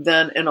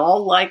 then in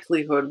all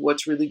likelihood,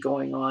 what's really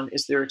going on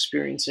is they're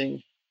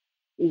experiencing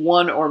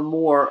one or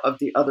more of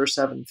the other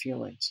 7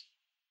 feelings.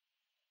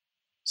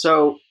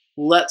 So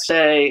let's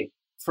say,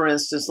 for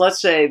instance,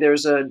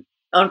 there's an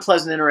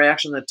unpleasant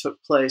interaction that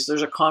took place.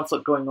 There's a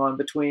conflict going on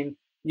between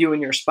you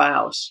and your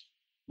spouse,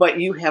 but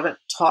you haven't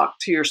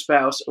talked to your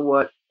spouse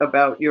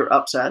about you're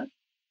upset,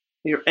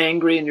 you're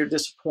angry, and you're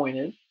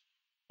disappointed,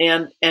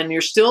 and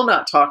you're still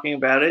not talking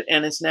about it,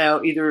 and it's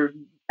now either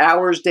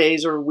hours,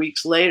 days, or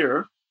weeks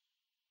later.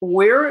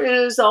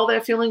 Where is all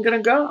that feeling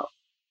going to go?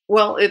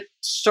 Well, it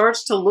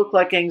starts to look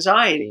like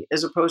anxiety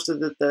as opposed to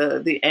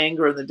the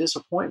anger and the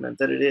disappointment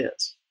that it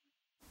is.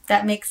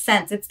 That makes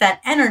sense. It's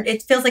that energy.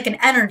 It feels like an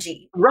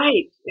energy.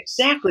 Right,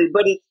 exactly.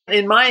 But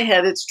in my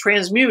head, it's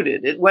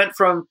transmuted. It went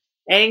from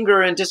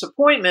anger and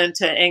disappointment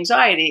to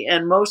anxiety,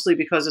 and mostly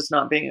because it's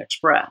not being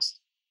expressed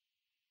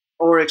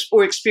or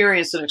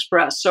experienced and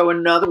expressed. So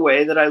another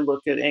way that I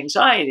look at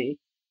anxiety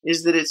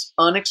is that it's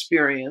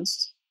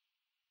unexperienced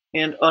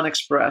and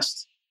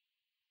unexpressed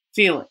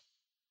feeling.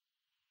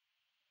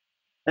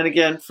 And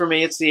again, for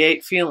me, it's the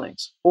 8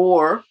 feelings.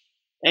 Or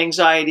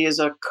anxiety is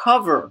a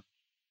cover,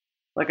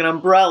 like an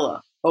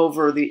umbrella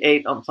over the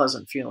 8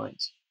 unpleasant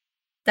feelings.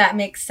 That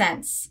makes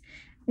sense.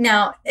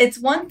 Now, it's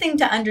one thing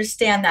to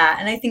understand that,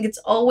 and I think it's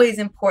always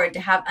important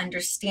to have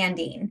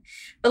understanding.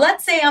 But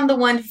let's say I'm the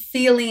one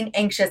feeling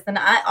anxious and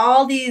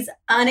all these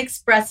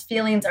unexpressed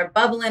feelings are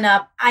bubbling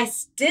up. I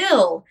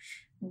still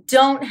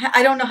don't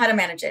know how to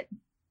manage it,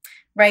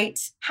 right?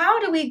 How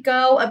do we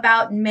go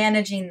about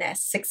managing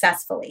this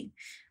successfully?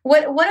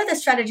 What are the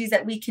strategies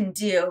that we can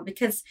do?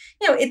 Because,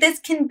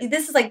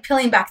 this is like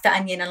peeling back the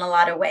onion in a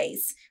lot of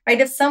ways, right?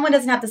 If someone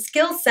doesn't have the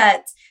skill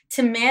set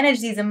to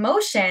manage these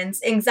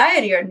emotions,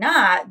 anxiety or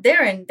not,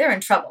 they're in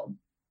trouble.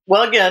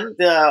 Well, again,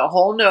 the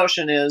whole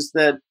notion is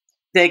that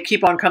they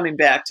keep on coming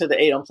back to the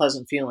 8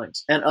 unpleasant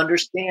feelings, and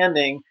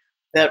understanding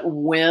that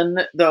when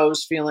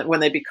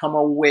they become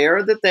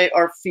aware that they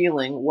are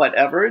feeling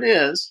whatever it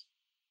is,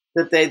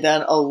 that they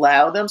then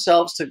allow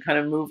themselves to kind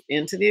of move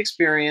into the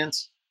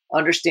experience,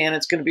 understand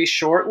it's going to be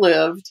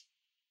short-lived,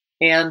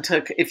 and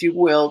to, if you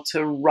will,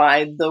 to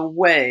ride the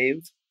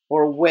wave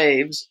or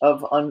waves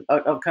of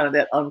kind of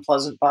that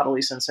unpleasant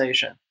bodily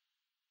sensation.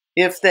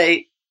 If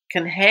they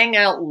can hang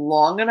out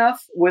long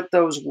enough with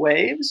those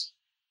waves,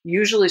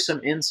 usually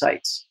some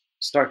insights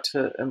start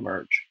to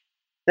emerge.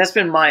 That's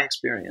been my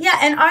experience. Yeah.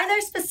 And are there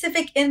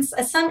specific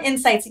some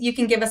insights that you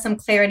can give us some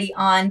clarity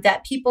on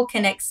that people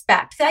can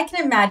expect? Because I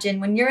can imagine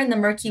when you're in the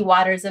murky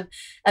waters of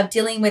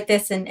dealing with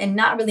this and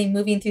not really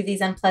moving through these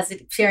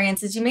unpleasant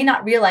experiences, you may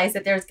not realize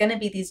that there's going to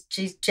be these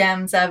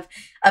gems of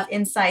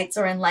insights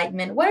or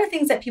enlightenment. What are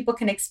things that people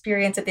can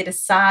experience if they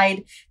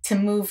decide to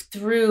move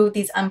through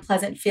these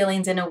unpleasant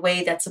feelings in a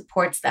way that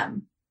supports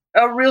them?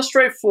 A real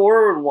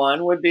straightforward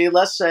one would be,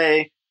 let's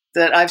say,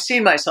 that I've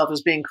seen myself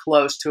as being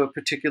close to a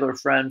particular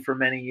friend for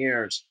many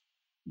years.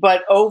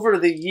 But over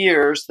the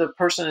years, the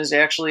person has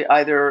actually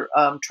either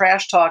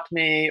trash talked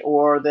me,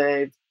 or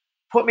they've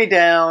put me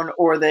down,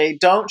 or they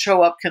don't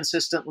show up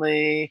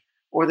consistently,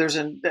 or there's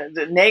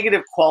the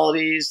negative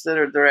qualities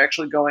they're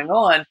actually going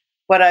on.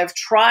 But I've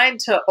tried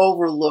to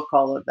overlook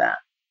all of that.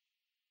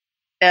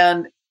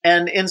 And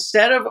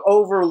instead of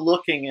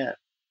overlooking it,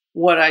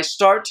 what I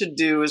start to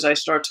do is I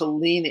start to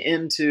lean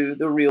into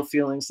the real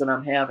feelings that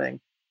I'm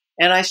having.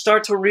 And I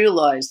start to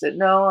realize that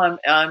no,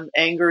 I'm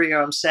angry,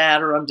 or I'm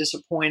sad, or I'm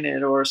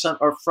disappointed, or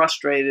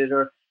frustrated,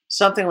 or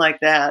something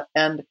like that.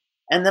 And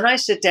then I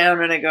sit down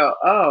and I go,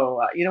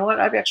 oh, you know what?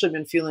 I've actually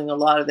been feeling a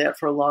lot of that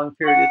for a long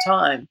period of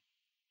time.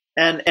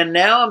 And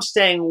now I'm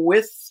staying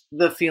with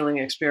the feeling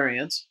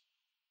experience,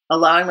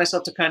 allowing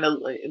myself to kind of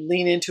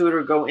lean into it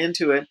or go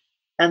into it.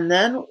 And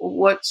then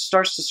what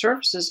starts to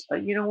surface is,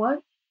 you know what?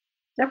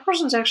 That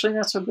person's actually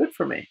not so good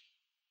for me.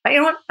 I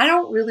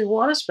don't really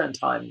want to spend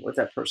time with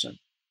that person.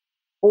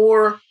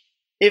 Or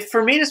if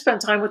for me to spend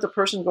time with the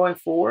person going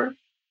forward,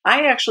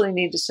 I actually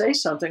need to say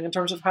something in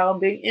terms of how I'm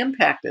being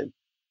impacted.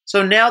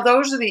 So now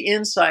those are the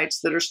insights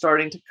that are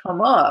starting to come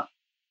up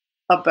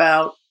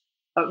about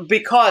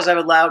because I've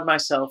allowed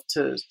myself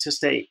to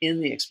stay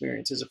in the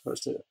experience as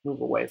opposed to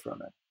move away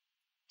from it.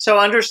 So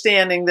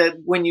understanding that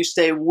when you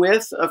stay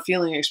with a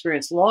feeling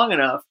experience long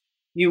enough,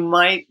 you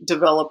might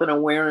develop an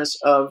awareness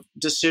of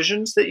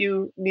decisions that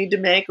you need to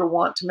make or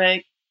want to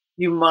make.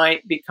 You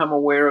might become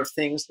aware of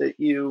things that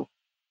you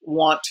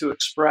want to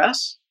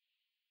express,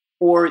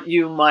 or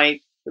you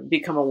might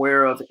become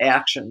aware of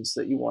actions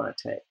that you want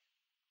to take.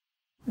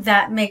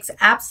 That makes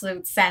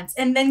absolute sense.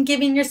 And then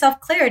giving yourself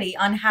clarity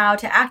on how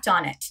to act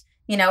on it.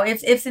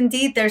 If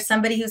indeed there's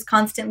somebody who's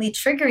constantly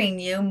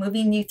triggering you,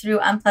 moving you through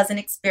unpleasant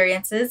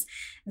experiences,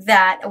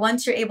 that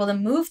once you're able to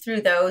move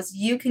through those,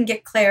 you can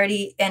get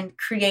clarity and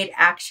create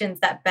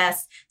actions that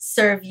best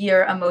serve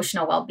your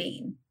emotional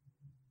well-being.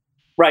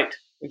 Right.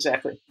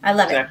 Exactly. I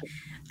love it.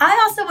 I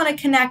also want to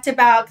connect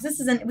about,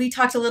 because we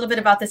talked a little bit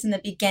about this in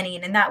the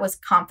beginning, and that was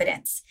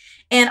confidence.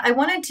 And I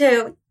wanted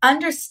to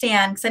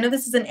understand, because I know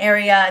this is an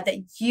area that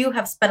you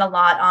have spent a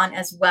lot on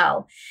as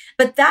well,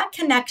 but that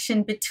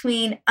connection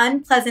between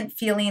unpleasant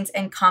feelings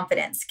and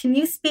confidence. Can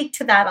you speak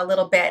to that a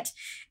little bit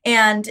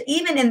And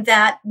even in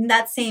that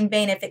same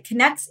vein, if it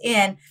connects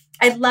in,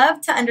 I'd love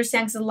to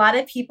understand, because a lot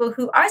of people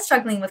who are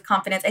struggling with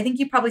confidence, I think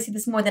you probably see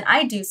this more than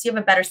I do, so you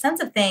have a better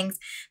sense of things.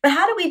 But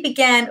how do we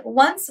begin,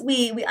 once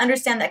we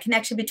understand that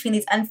connection between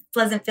these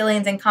unpleasant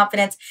feelings and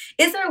confidence,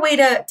 is there a way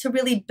to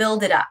really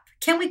build it up?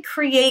 Can we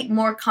create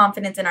more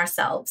confidence in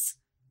ourselves?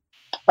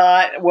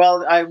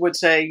 Well, I would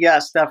say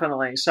yes,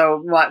 definitely.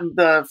 So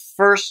the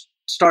first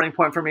starting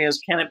point for me is,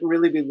 can it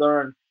really be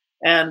learned?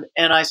 And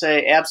I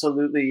say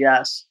absolutely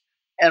yes.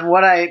 And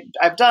what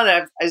I've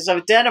done is I've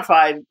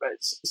identified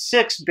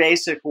 6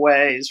 basic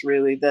ways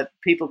really that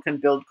people can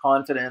build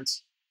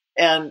confidence,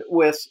 and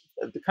with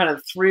the kind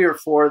of 3 or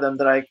 4 of them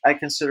that I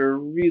consider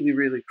really,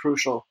 really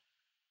crucial.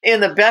 In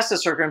the best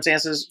of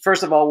circumstances,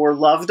 first of all, we're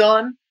loved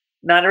on.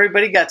 Not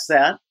everybody gets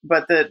that,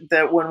 but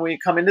that when we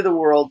come into the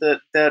world,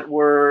 that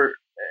we're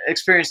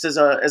experienced as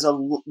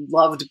a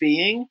loved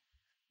being,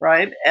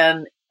 right?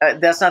 And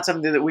that's not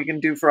something that we can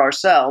do for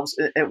ourselves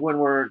when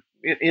we're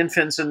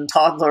infants and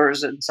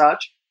toddlers and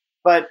such,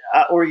 but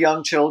or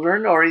young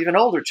children or even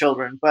older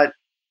children. But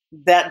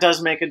that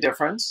does make a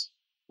difference.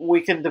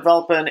 We can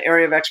develop an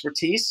area of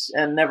expertise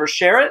and never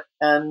share it,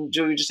 and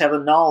we just have the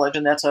knowledge,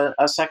 and that's a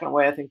second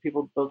way I think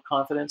people build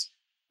confidence.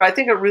 I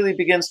think it really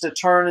begins to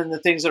turn in the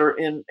things that are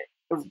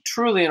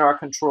truly in our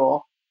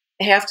control.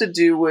 Have to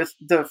do with,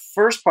 the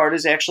first part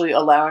is actually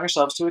allowing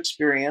ourselves to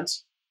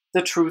experience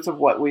the truth of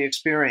what we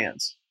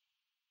experience.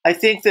 I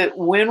think that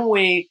when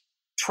we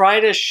try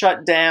to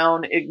shut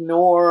down,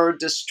 ignore,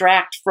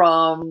 distract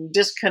from,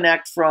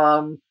 disconnect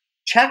from,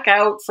 check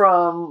out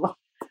from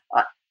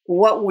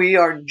what we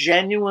are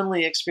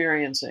genuinely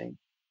experiencing,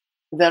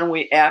 then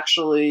we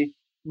actually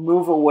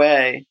move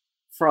away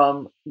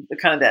from the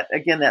kind of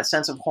that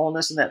sense of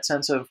wholeness and that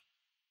sense of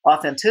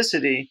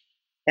authenticity.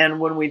 And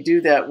when we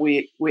do that,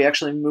 we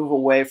actually move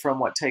away from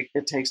what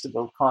it takes to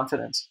build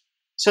confidence.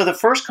 So the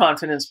first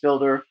confidence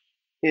builder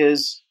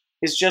is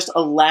just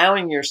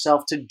allowing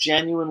yourself to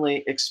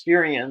genuinely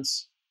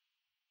experience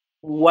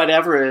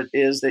whatever it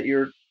is that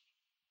you're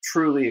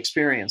truly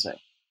experiencing.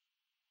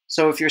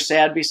 So if you're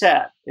sad, be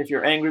sad. If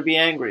you're angry, be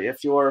angry.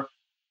 If you're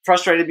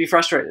frustrated, be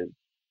frustrated.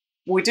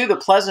 We do the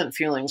pleasant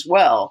feelings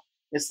well.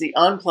 It's the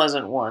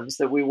unpleasant ones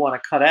that we want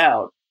to cut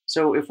out.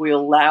 So if we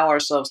allow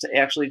ourselves to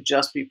actually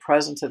just be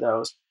present to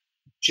those,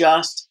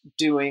 just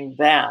doing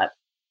that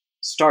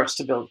starts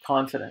to build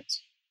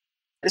confidence.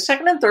 The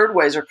second and third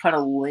ways are kind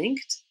of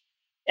linked.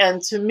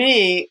 And to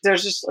me, they're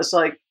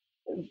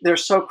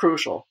so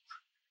crucial.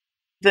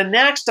 The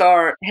next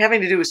are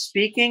having to do with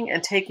speaking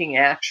and taking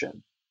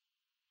action.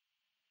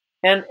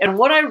 And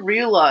what I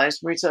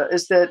realized, Maritza,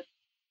 is that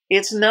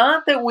it's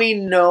not that we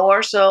know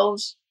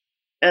ourselves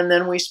and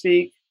then we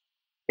speak.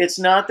 It's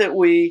not that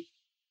we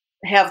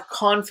have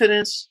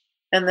confidence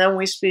and then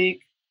we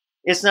speak.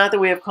 It's not that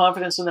we have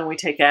confidence and then we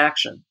take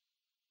action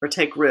or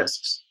take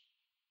risks.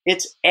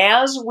 It's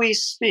as we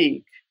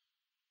speak,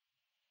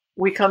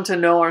 we come to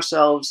know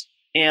ourselves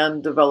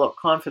and develop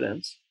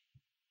confidence.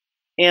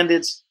 And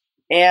it's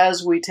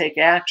as we take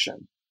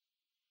action,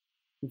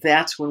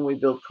 that's when we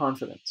build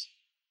confidence.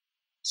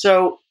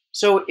 So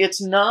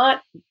it's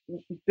not,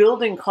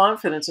 building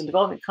confidence and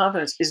developing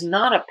confidence is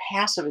not a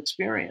passive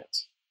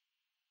experience.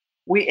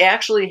 We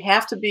actually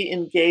have to be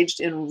engaged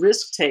in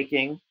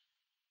risk-taking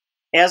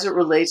as it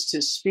relates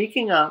to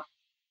speaking up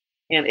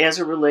and as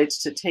it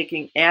relates to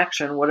taking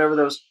action, whatever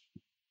those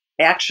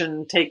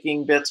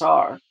action-taking bits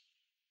are,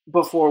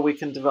 before we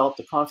can develop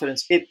the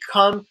confidence. The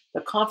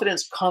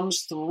confidence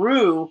comes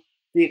through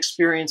the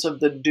experience of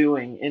the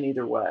doing in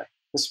either way,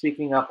 the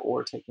speaking up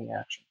or taking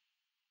action.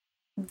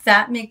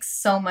 That makes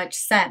so much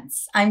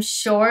sense. I'm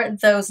sure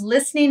those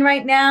listening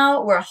right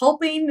now were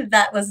hoping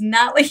that was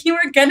not what you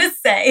were going to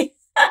say.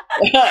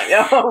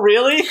 Oh,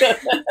 really?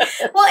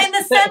 Well, in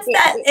the sense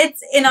that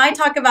and I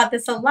talk about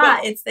this a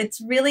lot,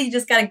 it's really, you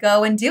just got to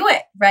go and do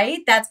it, right?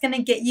 That's going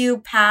to get you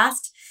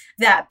past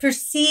that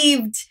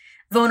perceived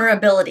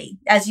vulnerability.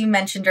 As you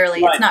mentioned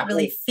earlier, right. It's not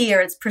really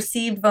fear, it's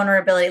perceived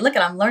vulnerability. Look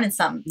at, I'm learning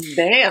something.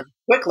 Damn,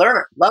 quick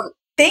learner. Love it.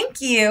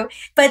 Thank you.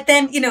 But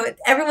then,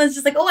 everyone's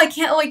just like, oh, I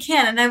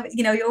can't. And I'm,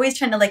 you're always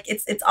trying to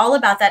it's all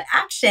about that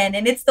action.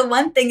 And it's the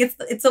one thing,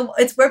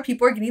 it's where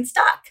people are getting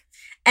stuck.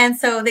 And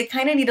so they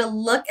kind of need to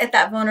look at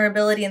that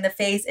vulnerability in the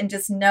face and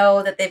just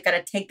know that they've got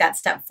to take that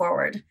step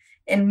forward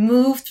and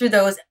move through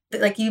those,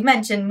 like you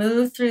mentioned,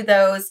 move through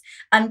those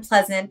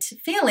unpleasant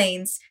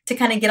feelings to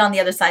kind of get on the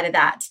other side of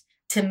that,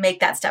 to make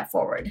that step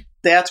forward.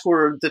 That's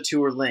where the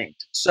two are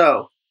linked.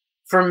 So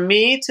for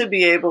me to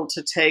be able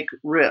to take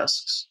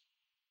risks,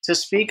 to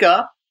speak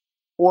up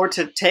or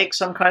to take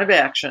some kind of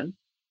action,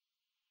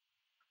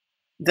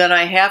 then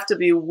I have to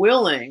be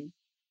willing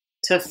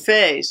to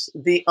face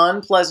the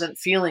unpleasant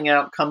feeling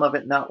outcome of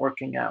it not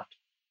working out.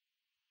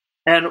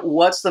 And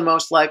what's the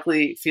most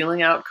likely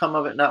feeling outcome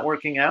of it not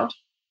working out?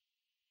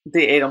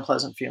 The 8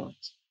 unpleasant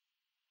feelings.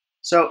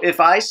 So if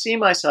I see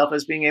myself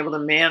as being able to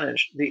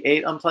manage the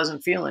 8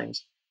 unpleasant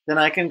feelings, then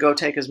I can go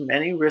take as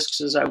many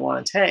risks as I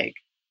want to take,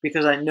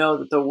 because I know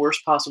that the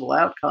worst possible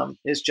outcome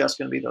is just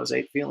going to be those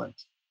 8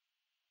 feelings.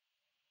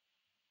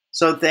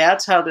 So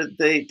that's how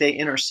they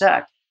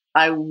intersect.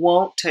 I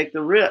won't take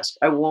the risk.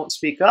 I won't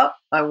speak up.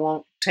 I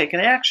won't take an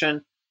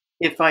action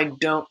if I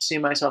don't see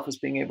myself as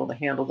being able to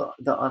handle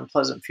the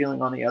unpleasant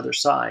feeling on the other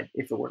side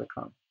if it were to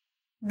come.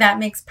 That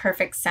makes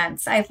perfect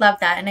sense. I love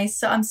that. And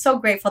I'm so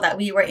grateful that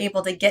we were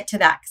able to get to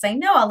that, because I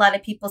know a lot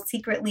of people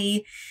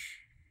secretly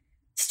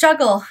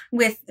struggle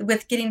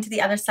with getting to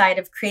the other side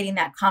of creating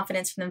that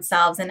confidence for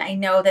themselves. And I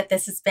know that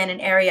this has been an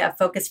area of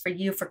focus for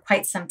you for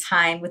quite some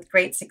time with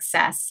great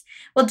success.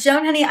 Well,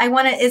 Joan, honey,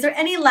 is there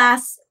any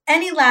last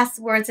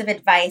words of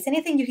advice,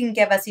 anything you can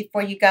give us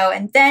before you go?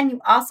 And then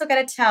you also got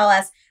to tell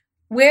us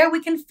where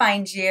we can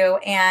find you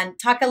and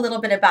talk a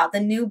little bit about the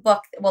new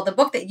book. Well, the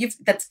book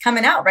that's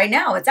coming out right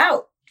now. It's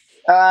out.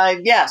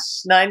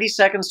 Yes. 90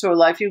 Seconds to a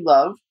Life You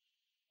Love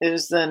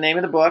is the name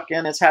of the book,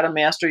 and it's how to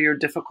master your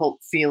difficult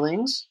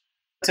feelings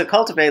to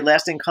cultivate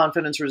lasting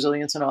confidence,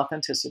 resilience, and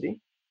authenticity.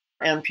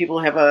 And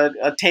people have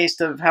a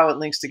taste of how it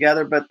links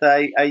together, but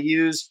I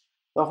use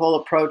the whole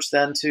approach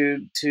then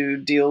to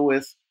deal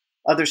with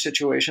other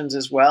situations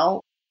as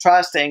well.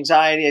 Trust,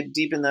 anxiety, I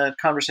deepen the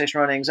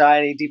conversation around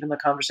anxiety, deepen the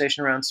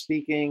conversation around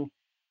speaking,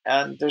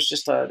 and there's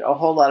just a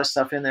whole lot of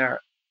stuff in there.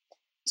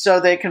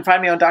 So they can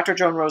find me on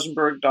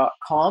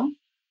drjoanrosenburg.com.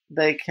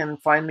 They can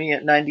find me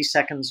at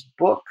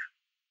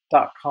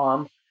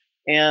 90secondsbook.com.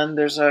 And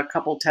there's a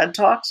couple TED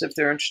Talks. If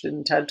they're interested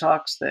in TED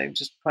Talks, they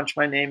just punch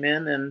my name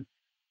in and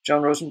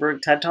Joan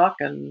Rosenburg TED Talk,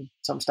 and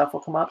some stuff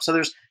will come up. So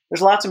there's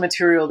lots of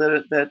material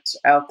that's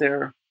out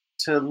there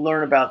to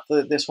learn about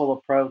this whole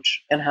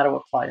approach and how to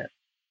apply it.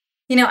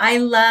 I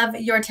love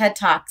your TED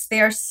Talks.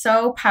 They are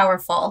so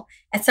powerful.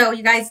 And so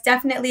you guys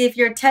definitely, if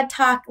you're TED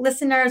Talk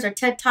listeners or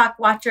TED Talk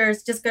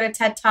watchers, just go to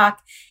TED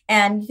Talk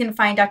and you can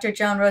find Dr.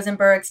 Joan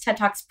Rosenburg's TED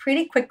Talks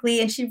pretty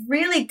quickly. And she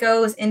really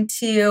goes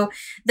into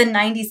the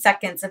 90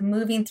 seconds of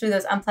moving through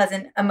those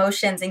unpleasant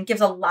emotions and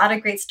gives a lot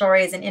of great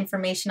stories and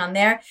information on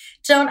there.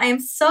 Joan, I am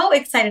so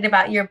excited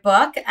about your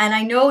book. And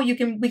I know we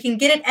can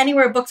get it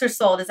anywhere books are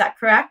sold. Is that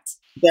correct?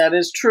 That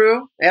is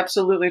true.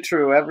 Absolutely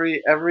true.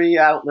 Every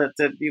outlet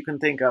that you can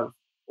think of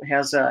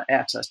has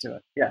access to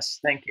it. Yes.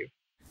 Thank you.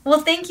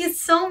 Well, thank you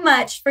so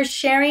much for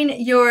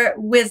sharing your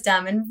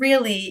wisdom, and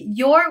really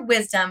your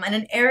wisdom in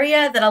an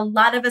area that a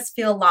lot of us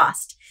feel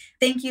lost.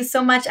 Thank you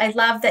so much. I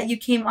love that you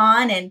came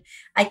on, and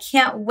I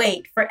can't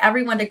wait for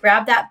everyone to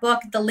grab that book.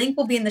 The link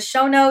will be in the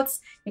show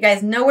notes. You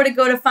guys know where to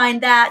go to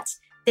find that.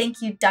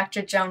 Thank you,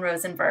 Dr. Joan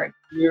Rosenburg.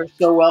 You're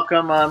so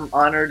welcome. I'm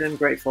honored and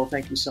grateful.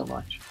 Thank you so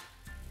much.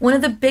 One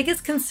of the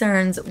biggest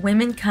concerns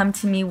women come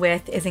to me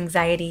with is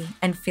anxiety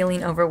and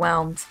feeling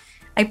overwhelmed.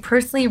 I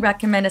personally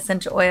recommend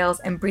essential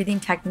oils and breathing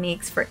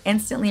techniques for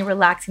instantly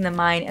relaxing the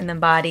mind and the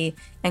body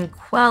and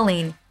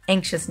quelling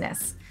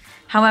anxiousness.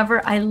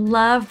 However, I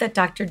love that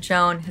Dr.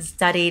 Joan has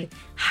studied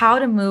how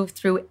to move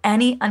through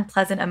any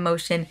unpleasant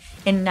emotion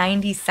in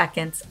 90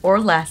 seconds or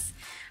less.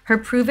 Her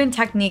proven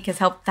technique has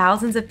helped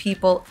thousands of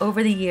people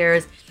over the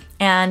years,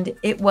 and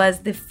it was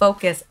the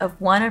focus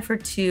of one of her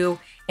two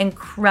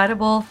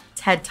incredible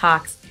TED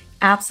Talks.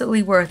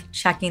 Absolutely worth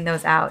checking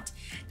those out.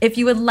 If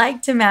you would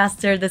like to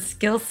master the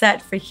skill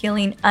set for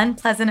healing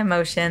unpleasant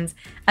emotions,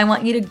 I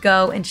want you to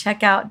go and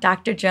check out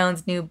Dr.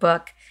 Joan's new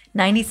book,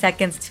 90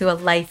 Seconds to a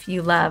Life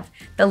You Love.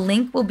 The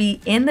link will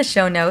be in the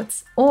show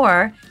notes,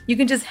 or you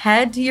can just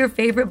head to your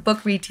favorite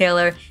book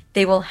retailer.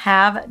 They will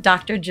have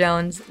Dr.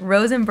 Joan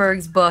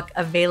Rosenburg's book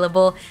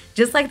available,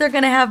 just like they're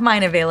going to have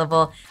mine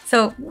available.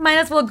 So might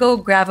as well go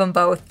grab them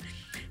both.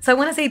 So I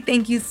want to say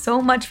thank you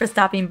so much for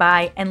stopping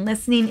by and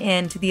listening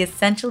in to the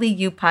Essentially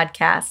You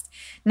podcast.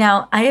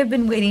 Now, I have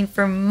been waiting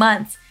for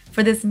months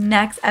for this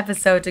next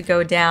episode to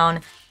go down.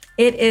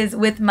 It is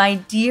with my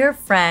dear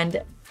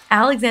friend,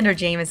 Alexandra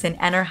Jameson,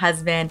 and her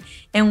husband,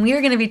 and we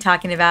are going to be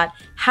talking about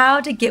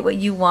how to get what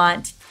you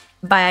want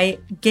by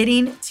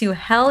getting to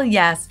hell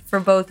yes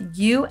for both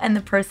you and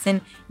the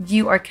person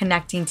you are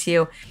connecting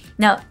to.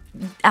 Now,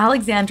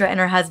 Alexandra and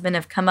her husband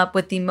have come up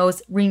with the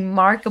most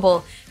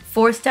remarkable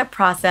 4-step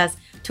process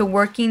to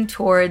working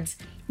towards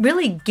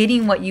really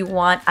getting what you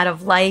want out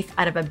of life,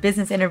 out of a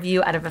business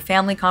interview, out of a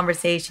family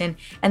conversation,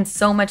 and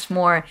so much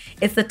more.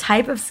 It's the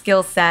type of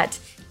skill set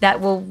that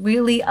will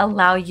really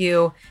allow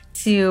you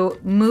to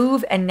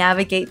move and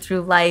navigate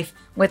through life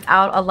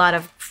without a lot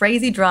of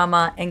crazy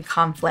drama and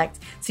conflict.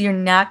 So you're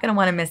not going to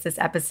want to miss this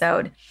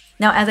episode.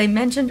 Now, as I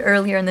mentioned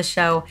earlier in the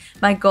show,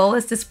 my goal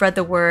is to spread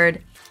the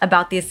word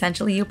about the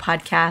Essentially You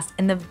podcast,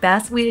 and the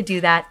best way to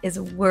do that is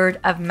word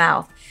of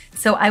mouth.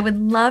 So I would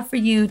love for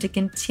you to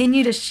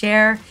continue to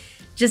share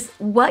just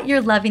what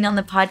you're loving on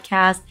the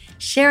podcast.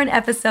 Share an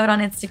episode on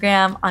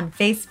Instagram, on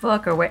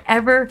Facebook, or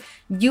wherever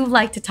you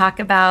like to talk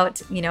about,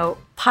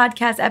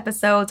 podcast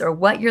episodes or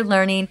what you're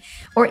learning,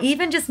 or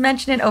even just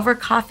mention it over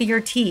coffee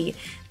or tea.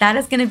 That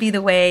is going to be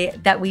the way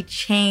that we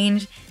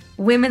change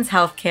women's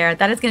healthcare.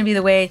 That is going to be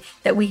the way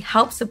that we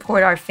help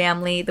support our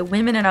family, the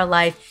women in our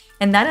life.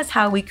 And that is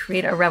how we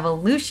create a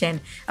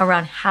revolution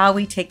around how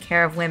we take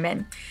care of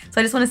women. So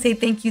I just want to say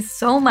thank you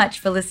so much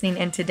for listening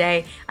in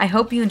today. I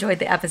hope you enjoyed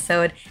the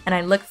episode, and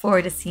I look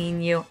forward to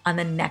seeing you on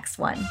the next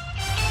one.